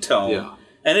feel-good tone,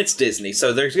 and it's Disney,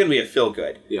 so there's going to be a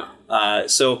feel-good. Yeah.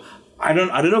 So I don't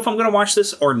know if I'm going to watch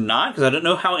this or not because I don't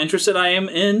know how interested I am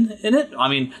in it. I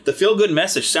mean, the feel-good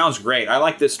message sounds great. I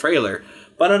like this trailer,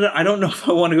 but I don't know if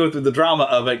I want to go through the drama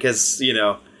of it because,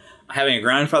 having a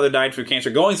grandfather died from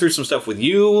cancer, going through some stuff with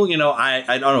you,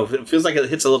 I don't know. It feels like it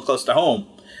hits a little close to home.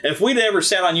 If we'd ever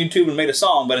sat on YouTube and made a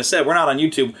song, but instead we're not on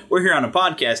YouTube, we're here on a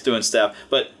podcast doing stuff,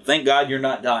 but thank God you're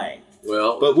not dying.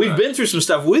 Well, but we've been through some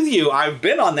stuff with you. I've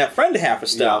been on that friend half of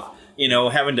stuff,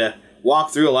 having to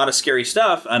walk through a lot of scary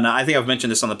stuff, and I think I've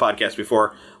mentioned this on the podcast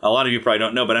before. A lot of you probably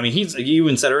don't know, but I mean, you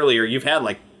even said earlier you've had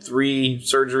like 3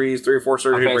 or 4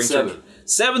 surgeries. I've had 7.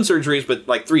 7 surgeries, but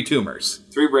like 3 tumors.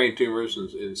 3 brain tumors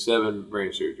and 7 brain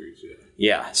surgeries. Yeah.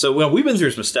 Yeah. So we've been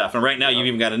through some stuff, and right now you've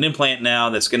even got an implant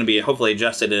now that's going to be hopefully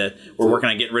adjusted. We're working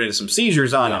on getting rid of some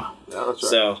seizures on him. Yeah, that's right.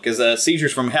 So because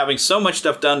seizures from having so much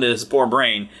stuff done to his poor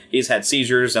brain, he's had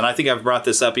seizures, and I think I've brought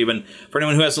this up even for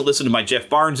anyone who hasn't listened to my Jeff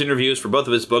Barnes interviews for both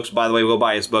of his books. By the way, go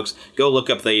buy his books. Go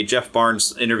look up the Jeff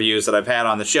Barnes interviews that I've had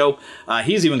on the show.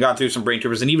 He's even gone through some brain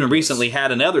tumors, and even recently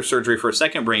had another surgery for a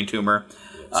second brain tumor.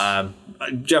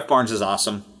 Jeff Barnes is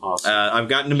awesome. I've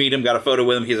gotten to meet him, got a photo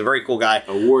with him. He's a very cool guy.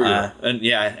 A warrior.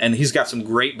 And he's got some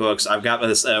great books. I've got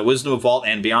this Wisdom of Vault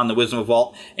and Beyond the Wisdom of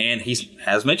Vault, and he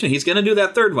has mentioned he's going to do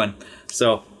that third one.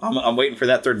 So I'm waiting for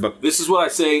that third book. This is what I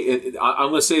say. I'm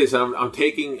going to say this.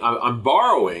 I'm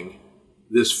borrowing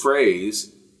this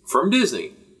phrase from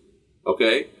Disney.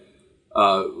 Okay,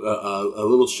 a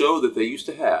little show that they used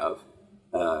to have.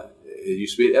 It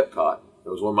used to be at Epcot. It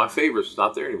was one of my favorites. It's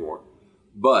not there anymore.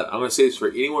 But I'm going to say this for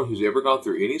anyone who's ever gone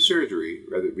through any surgery,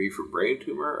 whether it be for brain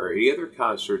tumor or any other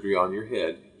kind of surgery on your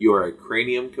head, you are a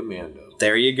cranium commando.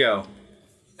 There you go.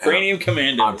 Cranium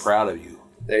Commandos. I'm proud of you.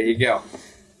 There you go.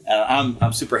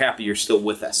 I'm super happy you're still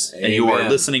with us. Amen. And you are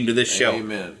listening to this show.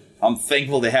 Amen. I'm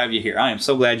thankful to have you here. I am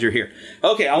so glad you're here.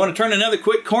 Okay, I want to turn another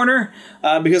quick corner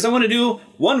because I want to do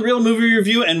one real movie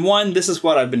review and one this is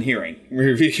what I've been hearing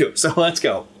review. So let's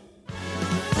go.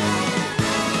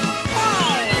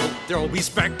 There'll be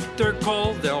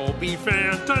spectacle, there'll be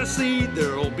fantasy,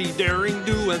 there'll be daring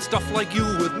do and stuff like you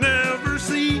would never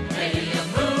see. Be a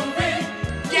movie.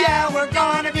 Yeah, we're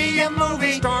gonna be a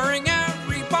movie. Starring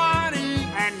everybody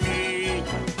and me.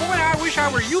 Boy, I wish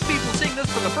I were you people seeing this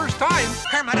for the first time.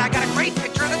 Kermit, I got a great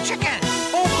picture of the chicken.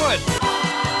 Oh, good.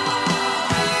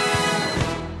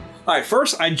 All right,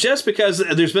 first, because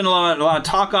there's been a lot of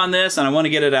talk on this and I want to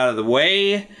get it out of the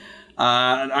way.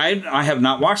 I have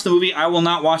not watched the movie. I will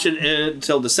not watch it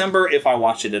until December, if I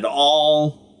watch it at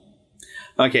all.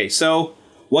 Okay, so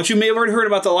what you may have already heard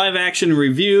about the live-action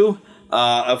review,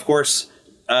 of course,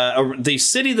 the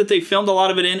city that they filmed a lot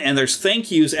of it in, and there's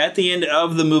thank yous at the end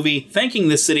of the movie thanking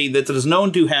this city that is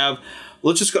known to have,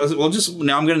 now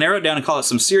I'm going to narrow it down and call it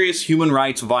some serious human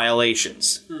rights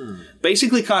violations.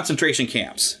 Basically concentration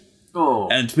camps. Oh.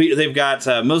 And they've got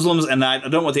Muslims, and I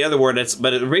don't know what the other word is,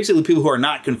 but basically people who are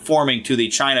not conforming to the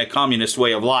China communist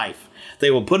way of life. They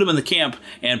will put them in the camp,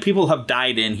 and people have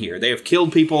died in here. They have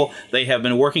killed people. They have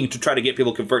been working to try to get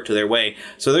people to convert to their way.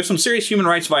 So there's some serious human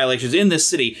rights violations in this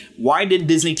city. Why did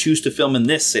Disney choose to film in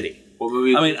this city? What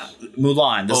movie?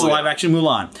 Mulan. This is live-action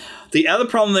Mulan. The other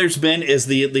problem there's been is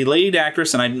the lead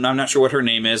actress, and I'm not sure what her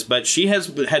name is, but she had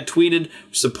tweeted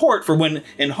support for when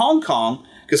in Hong Kong,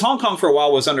 because Hong Kong for a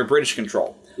while was under British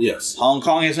control. Yes. Hong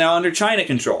Kong is now under China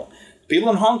control. People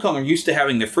in Hong Kong are used to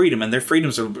having their freedom, and their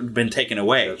freedoms have been taken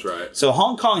away. That's right. So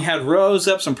Hong Kong had rose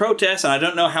up some protests, and I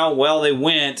don't know how well they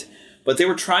went, but they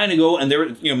were trying to go, and they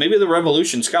were, maybe the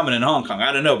revolution's coming in Hong Kong.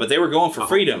 I don't know, but they were going for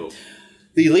freedom.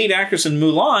 The lead actress in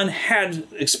Mulan had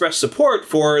expressed support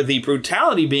for the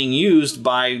brutality being used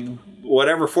by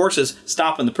whatever forces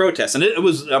stopping the protests. And it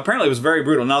was very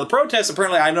brutal. Now, the protests,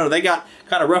 apparently, I know they got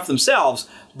kind of rough themselves,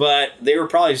 but they were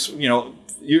probably,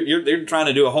 they're trying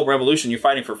to do a whole revolution. You're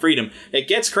fighting for freedom. It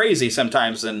gets crazy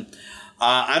sometimes, and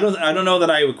I don't know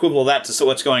that I equivalent that to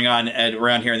what's going on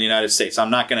around here in the United States. I'm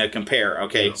not going to compare.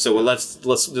 Okay, no. So let's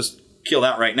just kill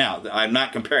that right now. I'm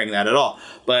not comparing that at all.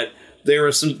 But there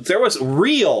was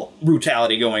real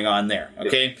brutality going on there.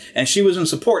 Okay, yeah. And she was in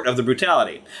support of the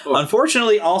brutality. Oh.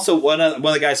 Unfortunately, also one of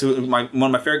the guys one of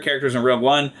my favorite characters in Rogue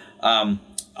One. I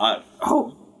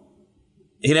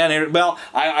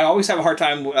always have a hard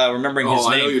time remembering his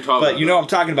name. I know you're talking about I'm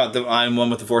talking about I'm one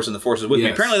with the Force and the Force is with me.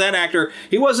 Apparently that actor,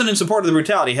 he wasn't in support of the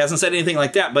brutality. He hasn't said anything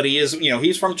like that, but he is,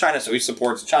 he's from China, so he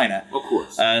supports China. Of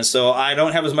course. So I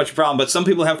don't have as much problem, but some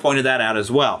people have pointed that out as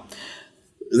well.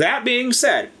 That being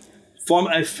said, from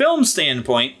a film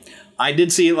standpoint, I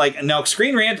did see now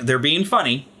Screen Rant, they're being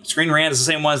funny. Screen Rant is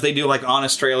the same ones they do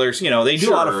Honest Trailers. They do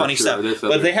a lot of funny stuff.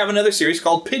 But they have another series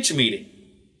called Pitch Meeting.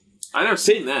 I never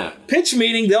seen that. Pitch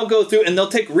Meeting, they'll go through and they'll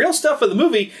take real stuff of the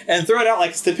movie and throw it out like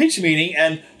it's the pitch meeting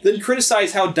and then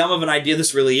criticize how dumb of an idea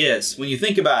this really is when you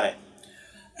think about it.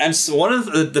 And so one of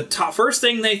the top first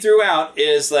thing they threw out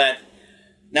is that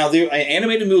now the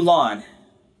animated Mulan,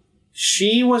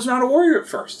 she was not a warrior at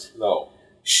first. No.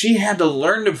 She had to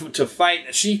learn to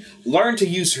fight. She learned to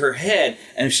use her head,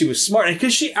 and she was smart. And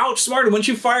because she outsmarted when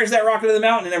she fires that rocket in the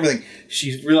mountain and everything,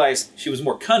 she realized she was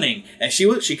more cunning, and she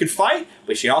could fight,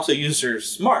 but she also used her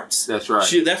smarts. That's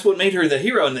right. That's what made her the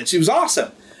hero, and that she was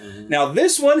awesome. Mm-hmm. Now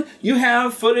this one, you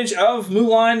have footage of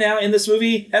Mulan now in this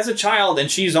movie as a child,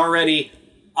 and she's already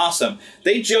awesome.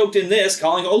 They joked in this,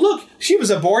 calling, "Oh look, she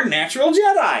was a born natural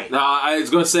Jedi." Now I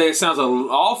was going to say it sounds an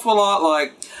awful lot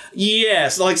like.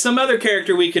 Yes, like some other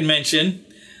character we can mention.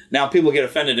 Now, people get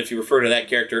offended if you refer to that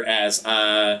character as,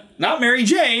 not Mary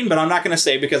Jane, but I'm not going to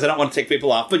say because I don't want to take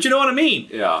people off. But you know what I mean?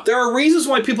 Yeah. There are reasons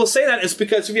why people say that. It's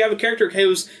because if you have a character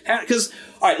because,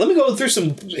 all right, let me go through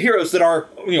some heroes that are,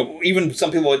 even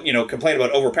some people, complain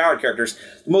about overpowered characters.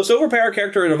 The most overpowered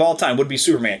character of all time would be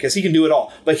Superman because he can do it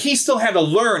all. But he still had to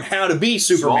learn how to be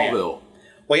Superman. Smallville.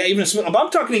 Well, yeah, I'm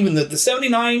talking even the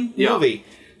 79 movie.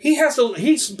 He has to.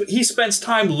 He spends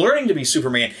time learning to be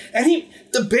Superman, and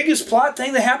the biggest plot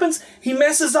thing that happens, he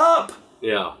messes up.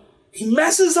 Yeah, he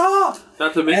messes up.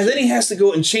 Not to mention, and then he has to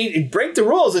go and break the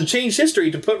rules and change history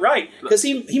to put right because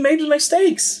he made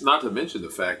mistakes. Not to mention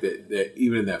the fact that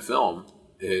even in that film,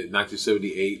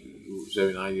 1978.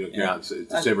 79,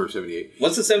 December of 78.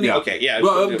 What's the 78? Yeah. Okay, yeah.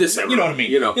 Well, December. You know what I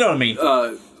mean. You know what I mean.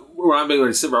 When I'm in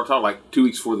December, I'm talking like 2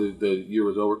 weeks before the year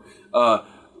was over.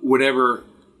 Whenever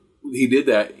he did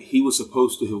that, he was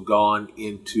supposed to have gone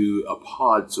into a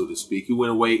pod, so to speak. He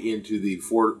went away into the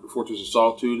Fortress of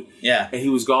Solitude. Yeah. And he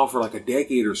was gone for like a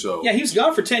decade or so. Yeah, he was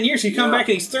gone for 10 years. He come back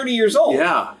and he's 30 years old.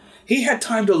 Yeah. He had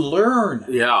time to learn.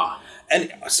 Yeah.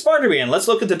 And Spider-Man, let's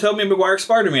look at the Tobey Maguire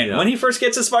Spider-Man. Yeah. When he first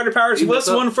gets his spider powers, what's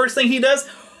one of the first thing he does?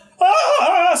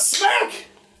 Smack!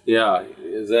 Yeah,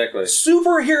 exactly.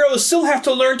 Superheroes still have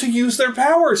to learn to use their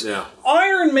powers. Yeah.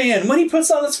 Iron Man, when he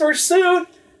puts on his first suit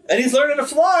and he's learning to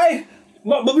fly,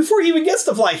 but before he even gets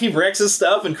to fly, he wrecks his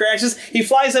stuff and crashes. He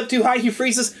flies up too high, he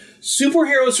freezes.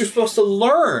 Superheroes are supposed to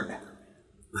learn.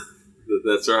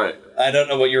 That's right. I don't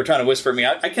know what you were trying to whisper at me.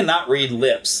 I cannot read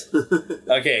lips.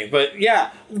 Okay, but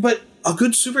yeah. But a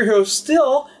good superhero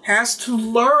still has to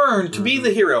learn to be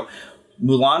the hero.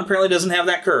 Mulan apparently doesn't have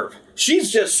that curve.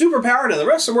 She's just superpowered, and the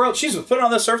rest of the world, she's put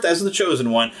on this earth as the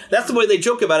chosen one. That's the way they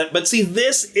joke about it. But see,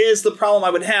 this is the problem I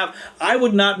would have. I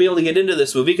would not be able to get into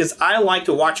this movie because I like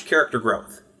to watch character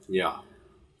growth. Yeah.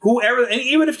 Whoever, and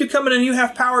even if you come in and you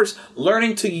have powers,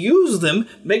 learning to use them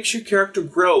makes your character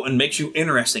grow and makes you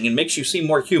interesting and makes you seem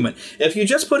more human. If you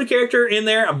just put a character in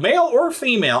there, a male or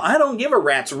female, I don't give a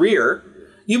rat's rear.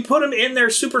 You put them in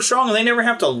there super strong and they never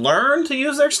have to learn to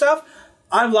use their stuff.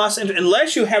 I've lost interest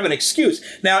unless you have an excuse.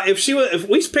 Now, if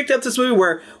we picked up this movie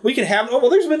where we could have,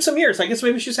 there's been some years. I guess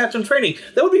maybe she's had some training.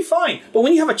 That would be fine. But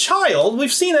when you have a child,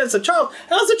 we've seen it as a child.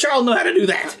 How does a child know how to do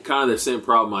that? Kind of the same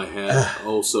problem I had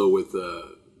also with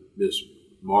Miss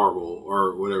Marvel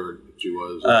or whatever she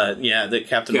was. The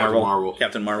Captain Marvel.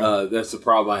 Captain Marvel. That's the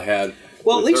problem I had.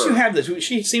 Well, at least you had this.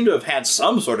 She seemed to have had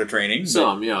some sort of training.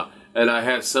 Yeah. And I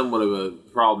had somewhat of a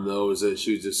problem, though, is that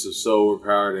she was just so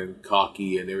overpowered and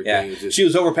cocky and everything. Yeah, she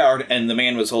was overpowered, and the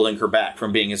man was holding her back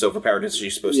from being as overpowered as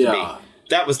she's supposed to be.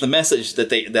 That was the message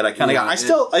that I kind of got.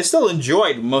 I still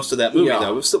enjoyed most of that movie,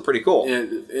 though. It was still pretty cool.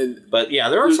 But, yeah,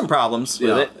 there are some problems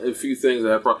with it. A few things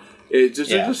that I probably...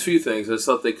 Just a few things I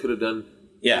thought they could have done.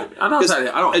 Yeah. I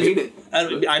don't hate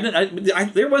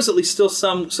it. There was at least still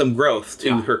some growth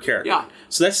to her character. Yeah.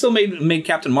 So that still made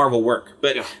Captain Marvel work.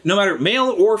 But no matter male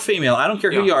or female, I don't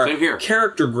care who you are,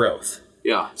 character growth.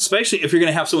 Yeah. Especially if you're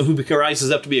going to have someone who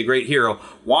rises up to be a great hero,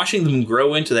 watching them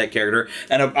grow into that character.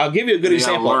 And I'll give you a good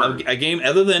example. A game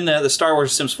other than the Star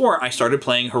Wars Sims 4, I started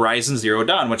playing Horizon Zero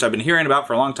Dawn, which I've been hearing about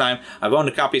for a long time. I've owned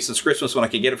a copy since Christmas when I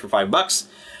could get it for $5.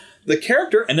 The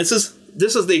character, and this is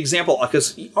the example,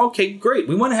 because, okay, great,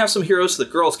 we want to have some heroes that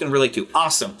girls can relate to.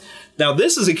 Awesome. Now,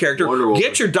 this is a character,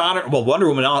 get your daughter, Wonder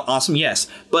Woman, awesome, yes.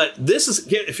 But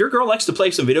if your girl likes to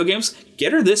play some video games,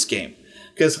 get her this game.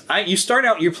 Because you start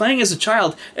out, you're playing as a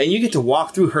child, and you get to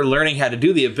walk through her learning how to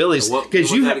do the abilities. Because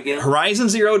you have Horizon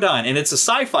Zero Dawn, and it's a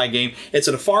sci-fi game. It's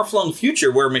in a far-flung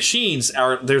future where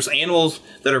there's animals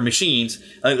that are machines.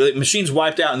 Machines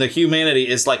wiped out, and the humanity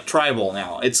is like tribal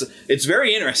now. It's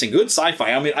very interesting, good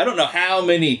sci-fi. I mean, I don't know how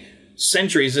many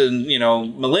centuries and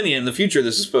millennia in the future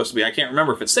this is supposed to be. I can't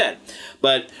remember if it's said.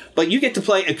 But you get to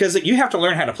play, because you have to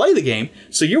learn how to play the game.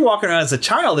 So you're walking around as a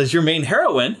child as your main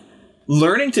heroine,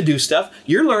 learning to do stuff.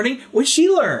 You're learning when she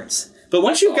learns. But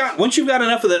once you've got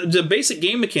enough of the basic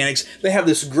game mechanics, they have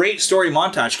this great story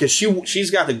montage because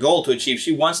she's got the goal to achieve.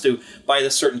 She wants to, by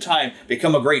this certain time,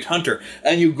 become a great hunter.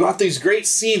 And you've got these great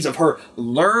scenes of her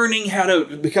learning how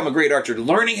to become a great archer,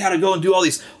 learning how to go and do all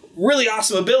these really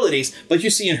awesome abilities, but you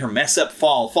see in her mess up,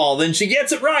 fall, then she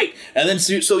gets it right. And then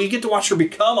so you get to watch her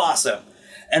become awesome.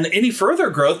 And any further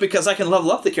growth, because I can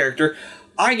level up the character,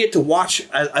 I get to watch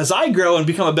as I grow and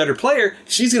become a better player.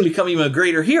 She's going to become even a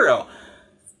greater hero.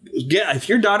 If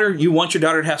you want your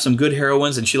daughter to have some good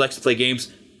heroines and she likes to play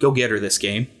games, go get her this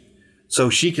game so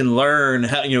she can learn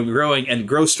how growing and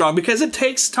grow strong, because it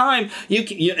takes time.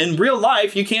 In real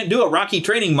life, you can't do a Rocky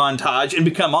training montage and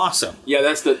become awesome. Yeah,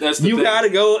 that's the you got to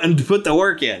go and put the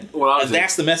work in. Well,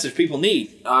 that's the message people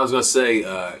need. I was going to say,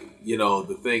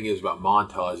 the thing is about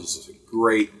montages is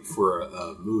great for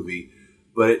a movie,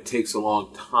 but it takes a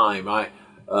long time. I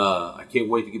can't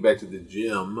wait to get back to the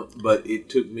gym, but it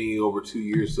took me over 2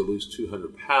 years to lose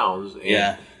 200 pounds.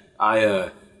 And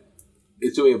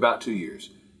it took me about 2 years.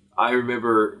 I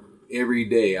remember every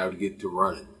day I would get to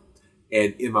running.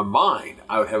 And in my mind,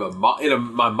 I would have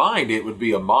my mind, it would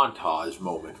be a montage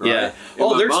moment, right? Yeah.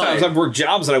 There's times I've worked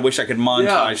jobs that I wish I could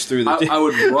montage through the day. I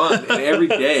would run, and every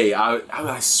day,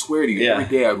 I swear to you, every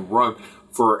day I would run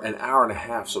for an hour and a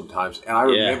half sometimes. And I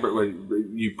remember,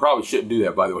 you probably shouldn't do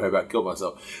that, by the way, I'd kill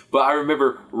myself. But I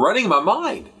remember running in my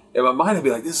mind. In my mind, I'd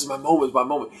be like, this is my moment,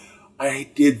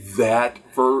 I did that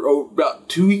for about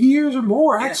 2 years or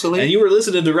more, actually. And you were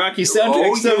listening to Rocky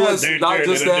soundtrack stuff. Yes, not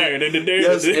just that.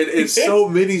 Yes, and so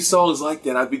many songs like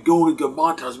that. I'd be going to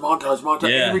montage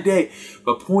every day.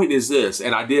 My point is this,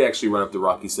 and I did actually run up the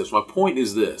Rocky steps. My point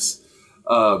is this.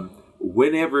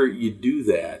 Whenever you do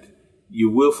that, you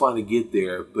will finally get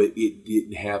there, but it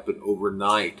didn't happen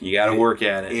overnight. You got to work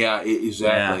at it. Yeah,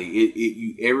 exactly.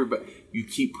 Yeah. You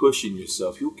keep pushing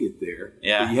yourself. You'll get there.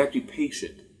 Yeah. But you have to be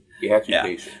patient. You have to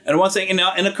be patient. And one thing, in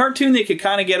a cartoon, they could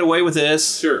kind of get away with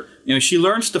this. Sure. She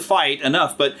learns to fight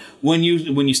enough, but when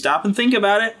you stop and think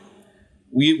about it,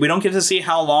 we don't get to see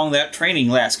how long that training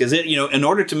lasts. Because in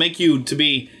order to make you to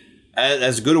be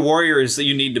as good a warrior as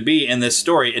you need to be in this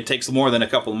story, it takes more than a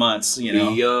couple of months. I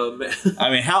mean,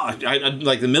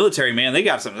 like the military, man, they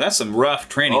got that's some rough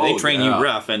training. They train you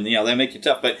rough, and they make you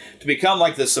tough. But to become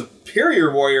like the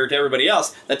superior warrior to everybody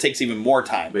else, that takes even more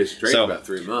time. Basically, train about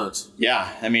 3 months.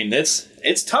 Yeah, I mean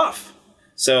it's tough.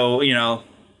 So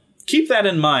keep that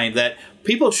in mind that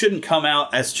people shouldn't come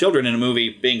out as children in a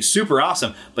movie being super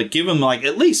awesome, but give them like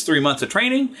at least 3 months of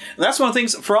training. And that's one of the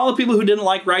things for all the people who didn't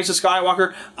like Rise of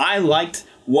Skywalker. I liked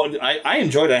I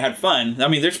enjoyed it. I had fun. I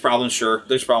mean, there's problems, sure.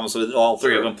 There's problems with all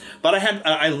three of them, but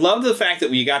I loved the fact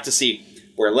that we got to see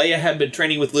where Leia had been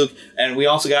training with Luke, and we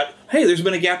also got, hey, there's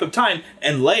been a gap of time,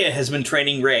 and Leia has been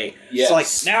training Rey. Yes. So like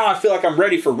now I feel like I'm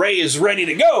ready for Rey is ready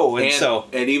to go,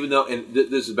 and even though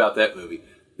this is about that movie.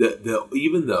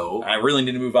 Even though I really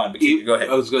need to move on, but go ahead.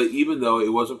 Even though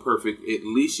it wasn't perfect, at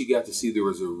least you got to see there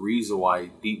was a reason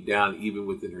why deep down, even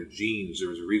within her genes, there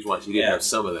was a reason why she didn't have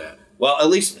some of that. Well, at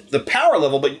least the power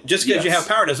level, but just because you have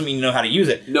power doesn't mean you know how to use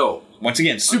it. No. Once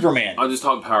again, Superman. I'm just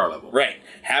talking power level. Right.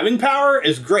 Having power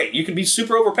is great. You can be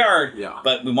super overpowered, yeah,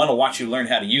 but we want to watch you learn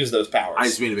how to use those powers. I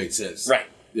just mean it makes sense. Right.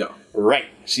 Yeah. Right.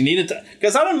 She needed to,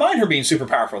 because I didn't mind her being super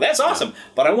powerful. That's awesome. Yeah.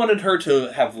 But I wanted her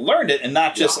to have learned it and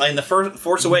not just in the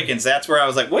Force Awakens. That's where I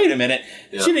was like, wait a minute.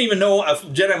 Yeah. She didn't even know a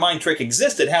Jedi mind trick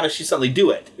existed. How does she suddenly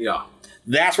do it? Yeah.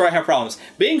 That's where I have problems.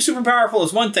 Being super powerful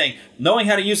is one thing. Knowing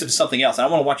how to use it is something else. And I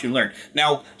want to watch you learn.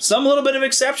 Now, some little bit of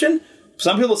exception.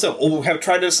 Some people say, we have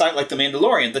tried to decide like the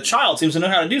Mandalorian. The child seems to know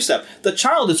how to do stuff. The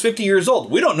child is 50 years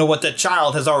old. We don't know what that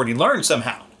child has already learned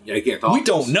somehow. Yeah, he can't talk. We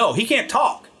don't know. He can't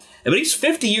talk. But he's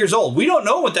 50 years old. We don't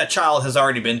know what that child has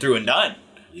already been through and done.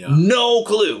 Yeah. No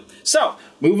clue. So,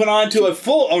 moving on to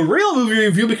a real movie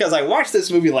review, because I watched this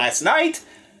movie last night.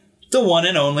 The one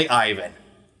and only Ivan.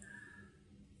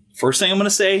 First thing I'm going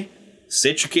to say,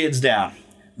 sit your kids down.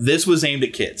 This was aimed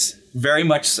at kids. Very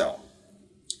much so.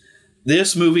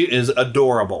 This movie is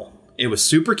adorable. It was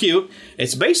super cute.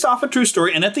 It's based off a true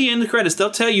story, and at the end of the credits, they'll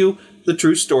tell you the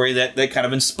true story that kind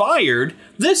of inspired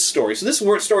this story. So this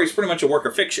story is pretty much a work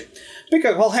of fiction.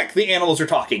 Because, well, heck, the animals are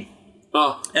talking.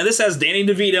 And this has Danny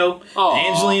DeVito,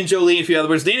 Angelina Jolie, and a few other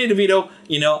words. Danny DeVito,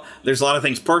 there's a lot of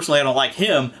things personally I don't like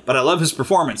him, but I love his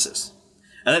performances.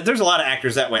 And there's a lot of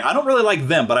actors that way. I don't really like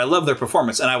them, but I love their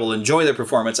performance, and I will enjoy their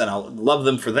performance, and I'll love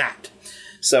them for that.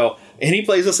 So, and he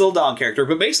plays this little dog character,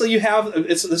 but basically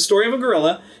it's the story of a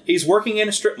gorilla. He's working in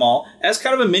a strip mall as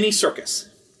kind of a mini circus.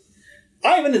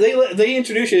 Ivan, they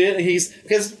introduce you,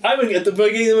 because Ivan, at the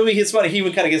beginning of the movie, it's funny, he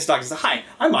even kind of gets talking. He says, hi,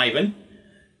 I'm Ivan.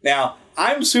 Now,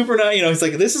 I'm super nice, he's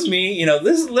like, this is me, let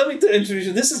me introduce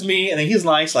you, this is me, and he's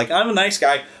nice, like, I'm a nice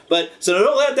guy, but, so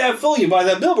don't let that fool you by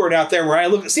that billboard out there where I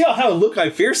look, see how I look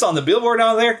like fierce on the billboard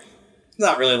out there?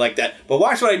 Not really like that, but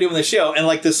watch what I do in the show, and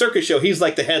like the circus show, he's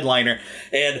like the headliner,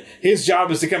 and his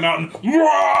job is to come out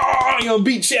and,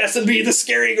 beat chest and be the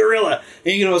scary gorilla,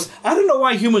 and he goes, I don't know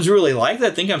why humans really like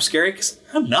that, think I'm scary, because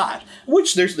I'm not,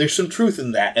 which there's some truth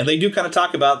in that, and they do kind of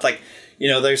talk about, like,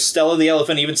 there's Stella the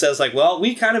elephant even says, like, well,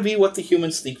 we kind of be what the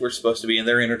humans think we're supposed to be, and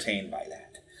they're entertained by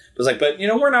that. It's like, but,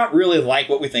 we're not really like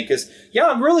what we think, because,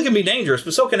 yeah, a gorilla can be dangerous,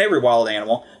 but so can every wild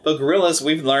animal. But gorillas,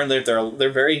 we've learned that they're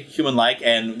very human-like,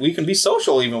 and we can be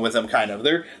social even with them, kind of.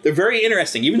 They're very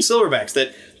interesting, even silverbacks,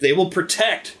 that they will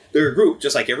protect their group,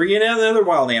 just like every other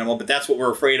wild animal, but that's what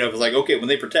we're afraid of, is like, okay, when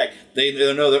they protect, they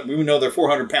know that we know they're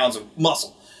 400 pounds of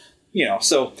muscle.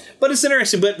 So, but it's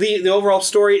interesting. But the overall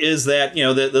story is that,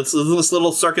 this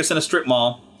little circus in a strip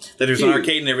mall, that there's an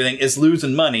arcade and everything, is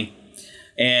losing money.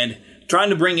 And trying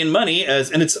to bring in money,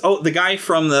 and it's the guy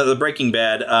from the Breaking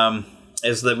Bad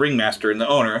is the ringmaster and the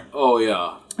owner. Oh,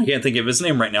 yeah. I can't think of his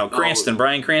name right now. Cranston,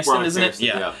 Bryan Cranston, isn't Cranston,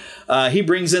 it? Yeah. He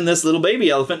brings in this little baby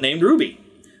elephant named Ruby.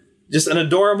 Just an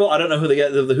adorable, I don't know who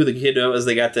the kid was,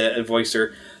 they got to voice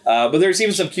her. But there's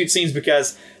even some cute scenes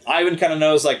because Ivan kind of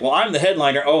knows, like, well, I'm the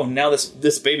headliner. Oh, now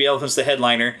this baby elephant's the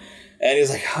headliner. And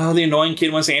he's like, oh, the annoying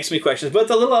kid wants to ask me questions. But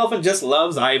the little elephant just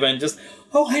loves Ivan. Just,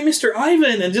 oh, hi, Mr.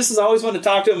 Ivan. And just has always wanted to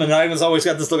talk to him. And Ivan's always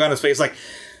got this look on his face like,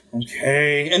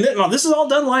 Okay. And this is all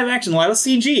done live action, a lot of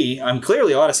CG.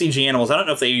 Clearly a lot of CG animals. I don't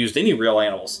know if they used any real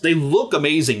animals. They look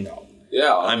amazing, though.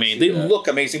 Yeah. I mean, they look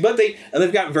amazing. But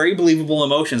they've got very believable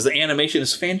emotions. The animation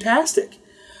is fantastic.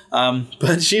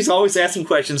 But she's always asking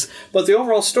questions. But the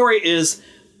overall story is,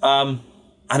 and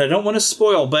I don't want to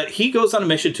spoil, but he goes on a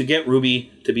mission to get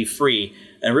Ruby to be free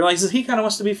and realizes he kind of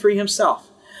wants to be free himself.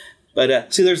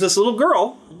 But see, there's this little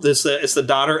girl. It's the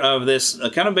daughter of this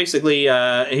kind of basically.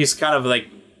 He's kind of like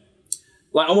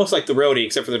almost like the roadie,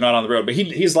 except for they're not on the road. But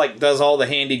he's like does all the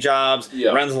handy jobs,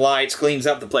 runs the lights, cleans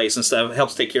up the place and stuff,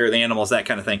 helps take care of the animals, that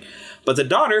kind of thing. But the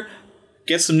daughter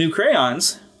gets some new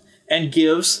crayons and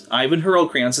gives Ivan her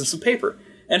old crayons and some paper.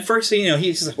 And first,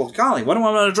 he's like, well, golly, what do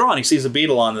I want to draw? And he sees a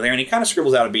beetle on there, and he kind of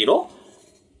scribbles out a beetle.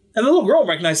 And the little girl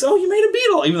recognizes, oh, you made a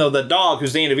beetle. Even though the dog,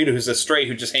 who's Danny DeVito, who's a stray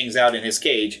who just hangs out in his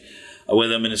cage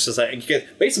with him. And it's just like,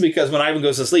 basically because when Ivan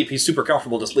goes to sleep, he's super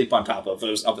comfortable to sleep on top of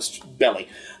his belly.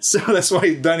 So that's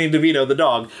why Danny DeVito, the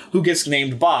dog, who gets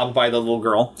named Bob by the little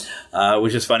girl,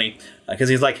 which is funny. Because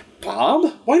he's like,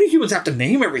 Bob? Why do humans have to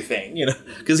name everything?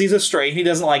 Because he's a stray and he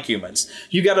doesn't like humans.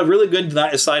 You got a really good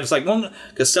side. It's like, well,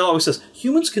 because Stella always says,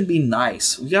 humans can be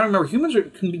nice. You got to remember, humans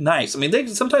can be nice. I mean,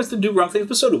 sometimes they do wrong things,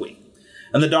 but so do we.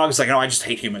 And the dog's like, I just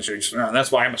hate humans.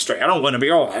 That's why I'm a stray. I don't want to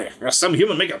be, some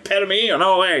human make a pet of me.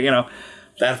 No way,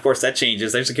 That, of course, that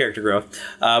changes. There's a character growth.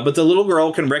 But the little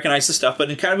girl can recognize the stuff,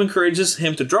 but it kind of encourages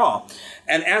him to draw.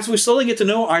 And as we slowly get to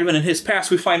know Ivan and his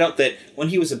past, we find out that when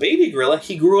he was a baby gorilla,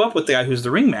 he grew up with the guy who's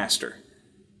the ringmaster.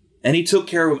 And he took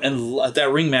care of him. And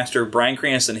that ringmaster, Bryan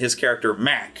Cranston, his character,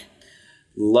 Mac,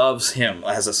 loves him.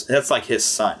 That's like his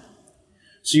son.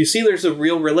 So you see there's a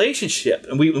real relationship.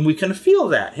 And we kind of feel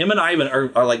that. Him and Ivan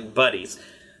are like buddies.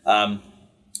 And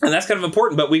that's kind of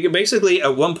important. But we can basically,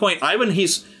 at one point, Ivan,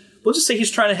 we'll just say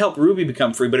he's trying to help Ruby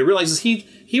become free, but he realizes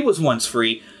he was once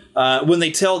free. When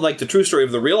they tell like the true story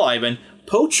of the real Ivan,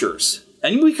 poachers,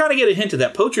 and we kind of get a hint of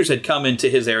that. Poachers had come into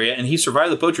his area, and he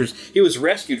survived the poachers. He was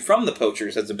rescued from the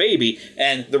poachers as a baby,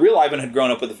 and the real Ivan had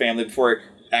grown up with the family before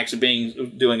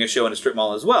actually doing a show in a strip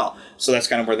mall as well. So that's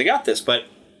kind of where they got this. But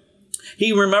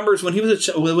he remembers when he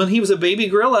was a baby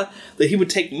gorilla that he would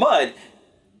take mud,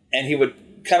 and he would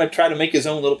kind of try to make his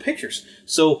own little pictures.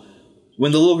 So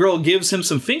when the little girl gives him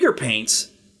some finger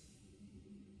paints,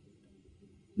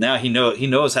 now he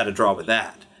knows how to draw with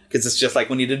that. Because it's just like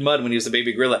when he did mud when he was a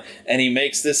baby gorilla. And he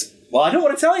makes this, well, I don't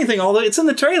want to tell anything, although it's in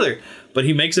the trailer. But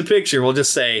he makes a picture, we'll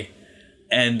just say,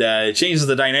 and it changes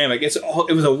the dynamic. It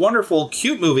was a wonderful,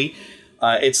 cute movie.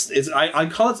 I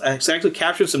call it, it's actually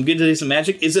captured some good days of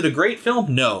magic. Is it a great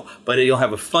film? No. But you'll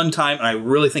have a fun time, and I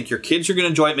really think your kids are going to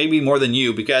enjoy it, maybe more than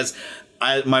you. Because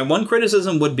my one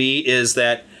criticism would be is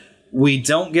that we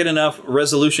don't get enough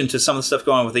resolution to some of the stuff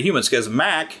going on with the humans. Because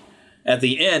Mac, at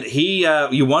the end,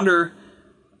 you wonder,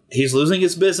 he's losing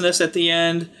his business at the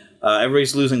end.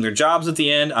 Everybody's losing their jobs at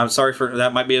the end. I'm sorry for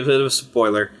that. Might be a bit of a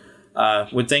spoiler.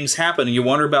 When things happen, you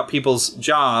wonder about people's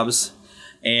jobs,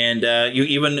 and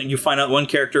you find out one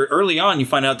character early on. You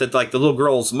find out that like the little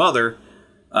girl's mother,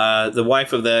 the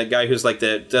wife of the guy who's like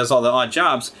does all the odd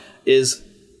jobs, is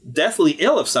deathly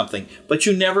ill of something. But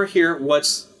you never hear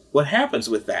what happens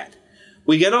with that.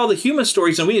 We get all the human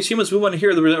stories, and we as humans, we want to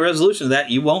hear the resolution of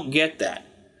that. You won't get that.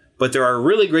 But there are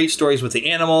really great stories with the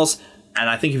animals, and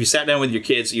I think if you sat down with your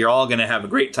kids, you're all going to have a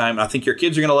great time. I think your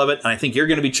kids are going to love it, and I think you're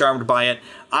going to be charmed by it.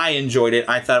 I enjoyed it.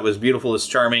 I thought it was beautiful. It was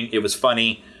charming. It was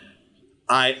funny.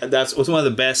 That was one of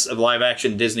the best of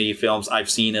live-action Disney films I've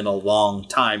seen in a long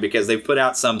time, because they've put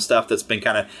out some stuff that's been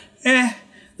kind of,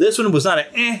 This one was not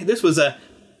this was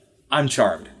I'm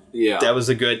charmed. Yeah.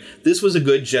 This was a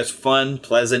good, just fun,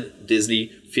 pleasant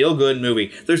Disney feel-good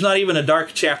movie. There's not even a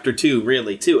dark chapter 2,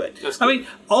 really, to it. I mean,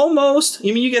 almost. I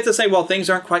mean, you get to say, well, things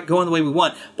aren't quite going the way we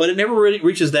want, but it never really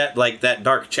reaches that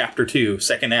dark chapter 2,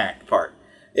 second act part.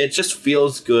 It just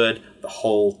feels good the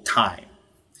whole time.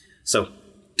 So,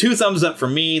 2 thumbs up for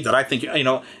me that I think,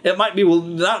 it will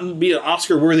not be an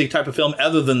Oscar-worthy type of film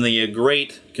other than the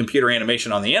great computer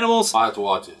animation on the animals. I'll have to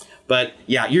watch it. But,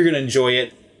 yeah, you're going to enjoy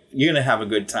it. You're going to have a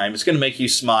good time. It's going to make you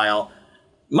smile.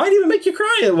 Might even make you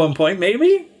cry at one point.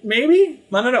 Maybe.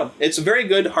 I don't know. It's a very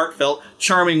good, heartfelt,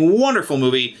 charming, wonderful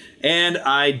movie. And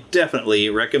I definitely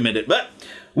recommend it. But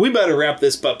we better wrap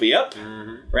this puppy up.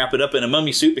 Mm-hmm. Wrap it up in a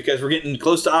mummy suit because we're getting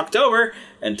close to October.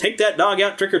 And take that dog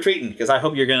out trick-or-treating. Because I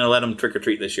hope you're going to let him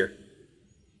trick-or-treat this year.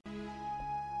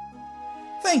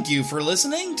 Thank you for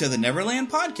listening to the Neverland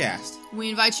Podcast. We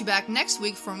invite you back next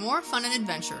week for more fun and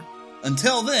adventure.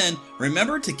 Until then,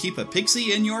 remember to keep a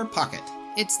pixie in your pocket.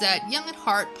 It's that young at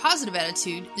heart, positive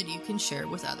attitude that you can share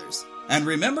with others. And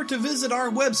remember to visit our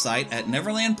website at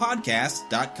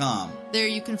neverlandpodcast.com. There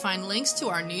you can find links to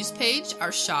our news page,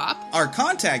 our shop, our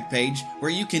contact page,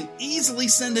 where you can easily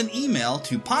send an email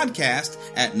to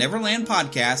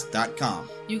podcast@neverlandpodcast.com.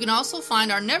 You can also find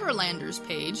our Neverlanders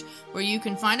page, where you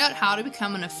can find out how to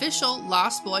become an official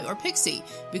Lost Boy or Pixie,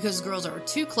 because girls are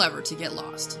too clever to get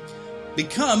lost.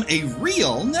 Become a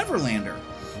real Neverlander.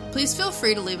 Please feel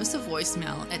free to leave us a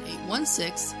voicemail at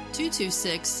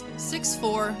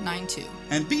 816-226-6492.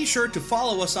 And be sure to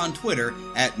follow us on Twitter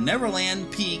at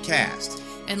NeverlandPcast.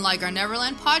 And like our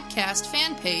Neverland Podcast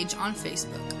fan page on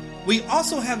Facebook. We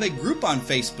also have a group on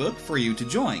Facebook for you to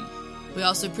join. We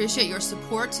also appreciate your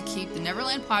support to keep the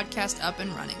Neverland Podcast up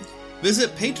and running.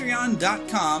 Visit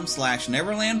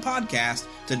patreon.com/NeverlandPodcast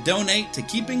to donate to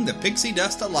keeping the pixie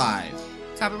dust alive.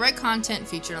 Copyright content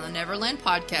featured on the Neverland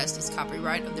Podcast is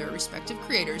copyright of their respective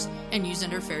creators and used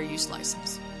under fair use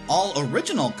license. All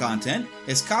original content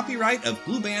is copyright of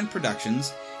Blue Band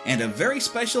Productions, and a very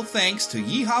special thanks to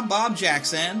Yeehaw Bob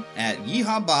Jackson at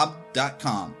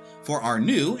yeehawbob.com for our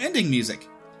new ending music.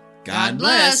 God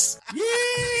bless! Yeah!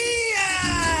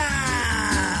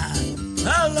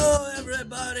 Hello,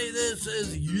 everybody. This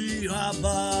is Yeehaw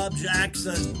Bob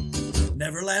Jackson.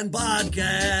 Neverland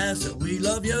Podcast, we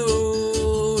love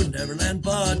you. Neverland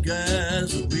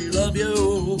Podcast, we love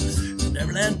you.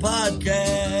 Neverland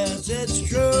Podcast, it's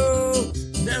true.